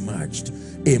has emerged.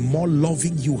 A more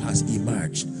loving you has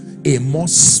emerged. A more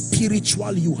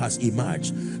spiritual you has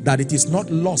emerged. That it is not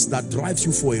loss that drives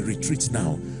you for a retreat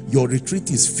now. Your retreat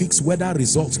is fixed whether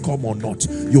results come or not.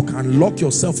 You can lock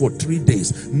yourself for 3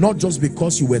 days, not just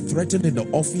because you were threatened in the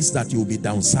office that you'll be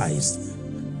downsized.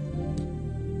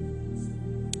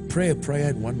 Pray a prayer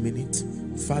in 1 minute.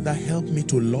 Father, help me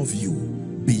to love you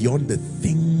beyond the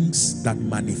things that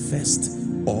manifest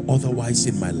or otherwise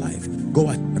in my life. Go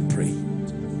ahead and pray.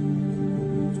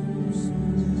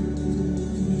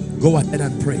 Go ahead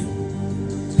and pray.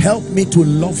 Help me to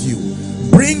love you.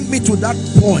 Bring me to that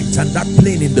point and that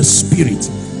plane in the spirit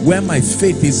where my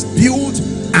faith is built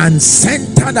and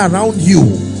centered around you,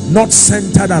 not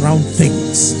centered around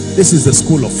things. This is the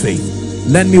school of faith.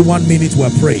 Lend me 1 minute, we're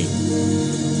praying.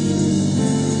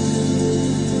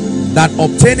 That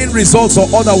obtaining results or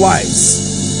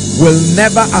otherwise will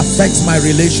never affect my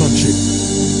relationship.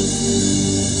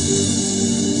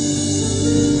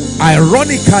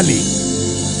 Ironically,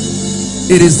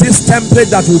 it is this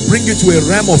template that will bring you to a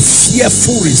realm of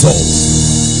fearful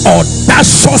results,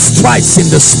 audacious strides in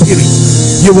the spirit.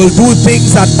 You will do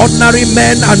things that ordinary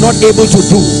men are not able to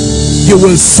do. You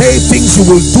will say things, you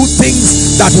will do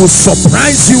things that will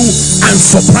surprise you and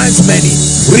surprise many.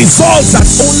 Results that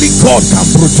only God can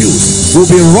produce will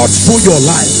be wrought through your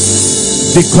life,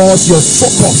 because your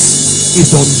focus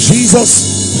is on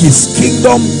Jesus, his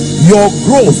kingdom, your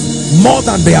growth more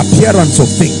than the appearance of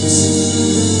things.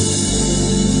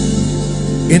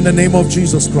 In the name of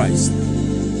Jesus Christ.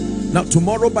 Now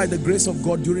tomorrow, by the grace of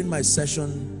God, during my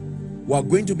session, we are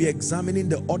going to be examining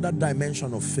the other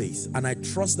dimension of faith, and I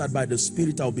trust that by the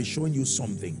Spirit I'll be showing you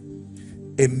something,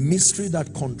 a mystery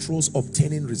that controls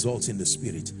obtaining results in the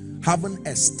spirit. Haven't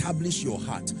established your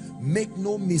heart. Make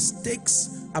no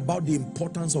mistakes about the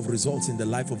importance of results in the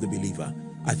life of the believer.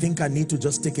 I think I need to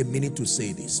just take a minute to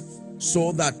say this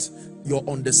so that your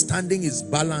understanding is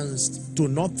balanced, to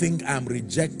not think I'm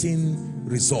rejecting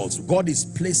results. God is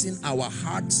placing our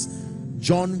hearts.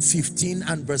 John 15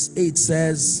 and verse 8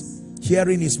 says,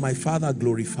 herein is my Father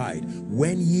glorified,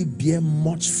 when ye bear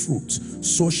much fruit,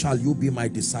 so shall you be my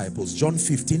disciples. John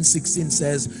 15:16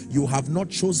 says, you have not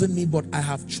chosen me, but I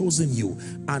have chosen you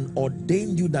and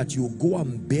ordained you that you go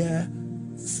and bear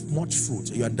much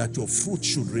fruit, and that your fruit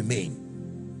should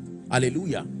remain.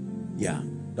 Hallelujah. Yeah,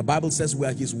 the Bible says we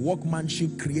are his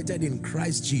workmanship, created in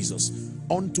Christ Jesus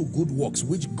unto good works,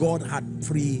 which God had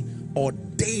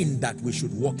preordained that we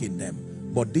should walk in them.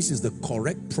 But this is the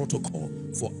correct protocol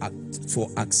for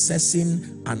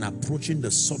accessing and approaching the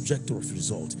subject of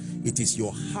result. It is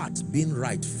your heart being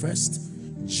right first,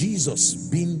 Jesus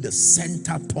being the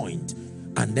center point,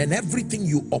 and then everything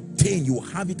you obtain, you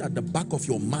have it at the back of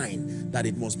your mind that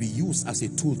it must be used as a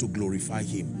tool to glorify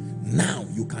him. Now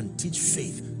you can teach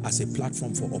faith as a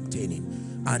platform for obtaining,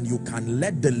 and you can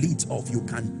let the lead off. You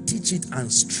can teach it and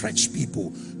stretch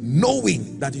people,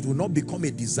 knowing that it will not become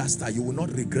a disaster. You will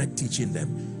not regret teaching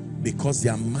them, because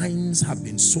their minds have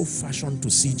been so fashioned to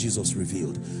see Jesus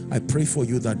revealed. I pray for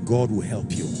you that God will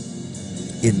help you.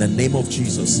 In the name of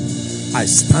Jesus, I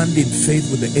stand in faith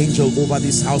with the angel over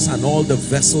this house and all the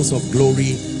vessels of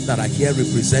glory that are here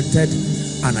represented,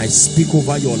 and I speak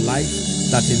over your life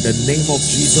that in the name of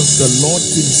Jesus, the Lord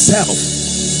himself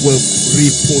will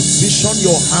reposition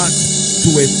your heart to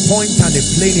a point and a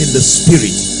plane in the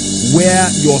spirit where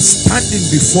your standing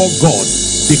before God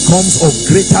becomes of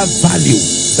greater value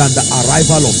than the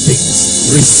arrival of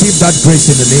things. Receive that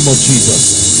grace in the name of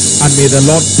Jesus, and may the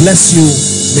Lord bless you.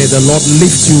 May the Lord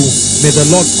lift you. May the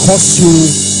Lord cause you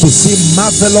to see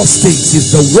marvelous things.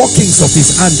 It's the workings of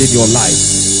his hand in your life.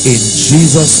 In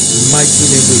Jesus'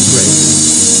 mighty name we pray.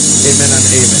 Amen and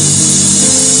amen.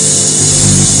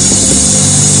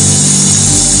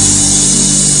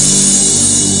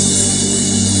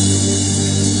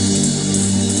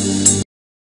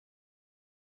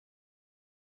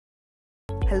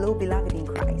 Hello, beloved in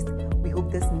Christ. We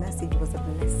hope this message was a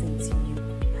blessing to you.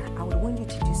 I would want you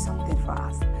to do something for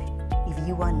us. If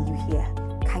you are new here,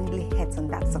 kindly hit on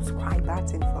that subscribe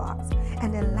button for us,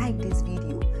 and then like this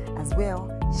video as well.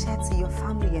 Share to your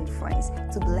family and friends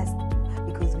to bless them,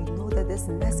 because we know that this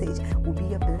message will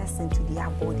be a blessing to their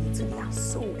body, to their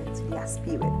soul, and to their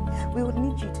spirit. We would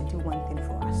need you to do one thing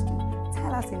for us too.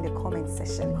 Tell us in the comment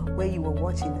section where you were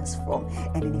watching us from,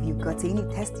 and then if you've got any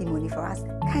testimony for us,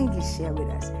 kindly share with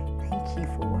us. Thank you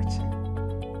for watching.